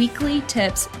 7 weekly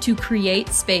tips to create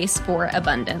space for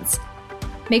abundance.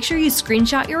 Make sure you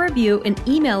screenshot your review and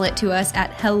email it to us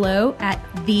at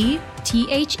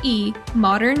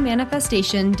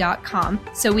hello@themodernmanifestation.com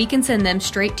so we can send them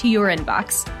straight to your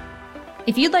inbox.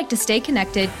 If you'd like to stay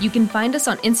connected, you can find us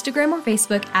on Instagram or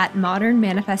Facebook at Modern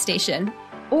Manifestation,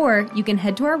 or you can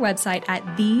head to our website at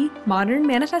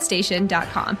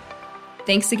themodernmanifestation.com.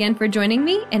 Thanks again for joining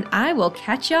me, and I will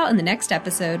catch y'all in the next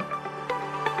episode.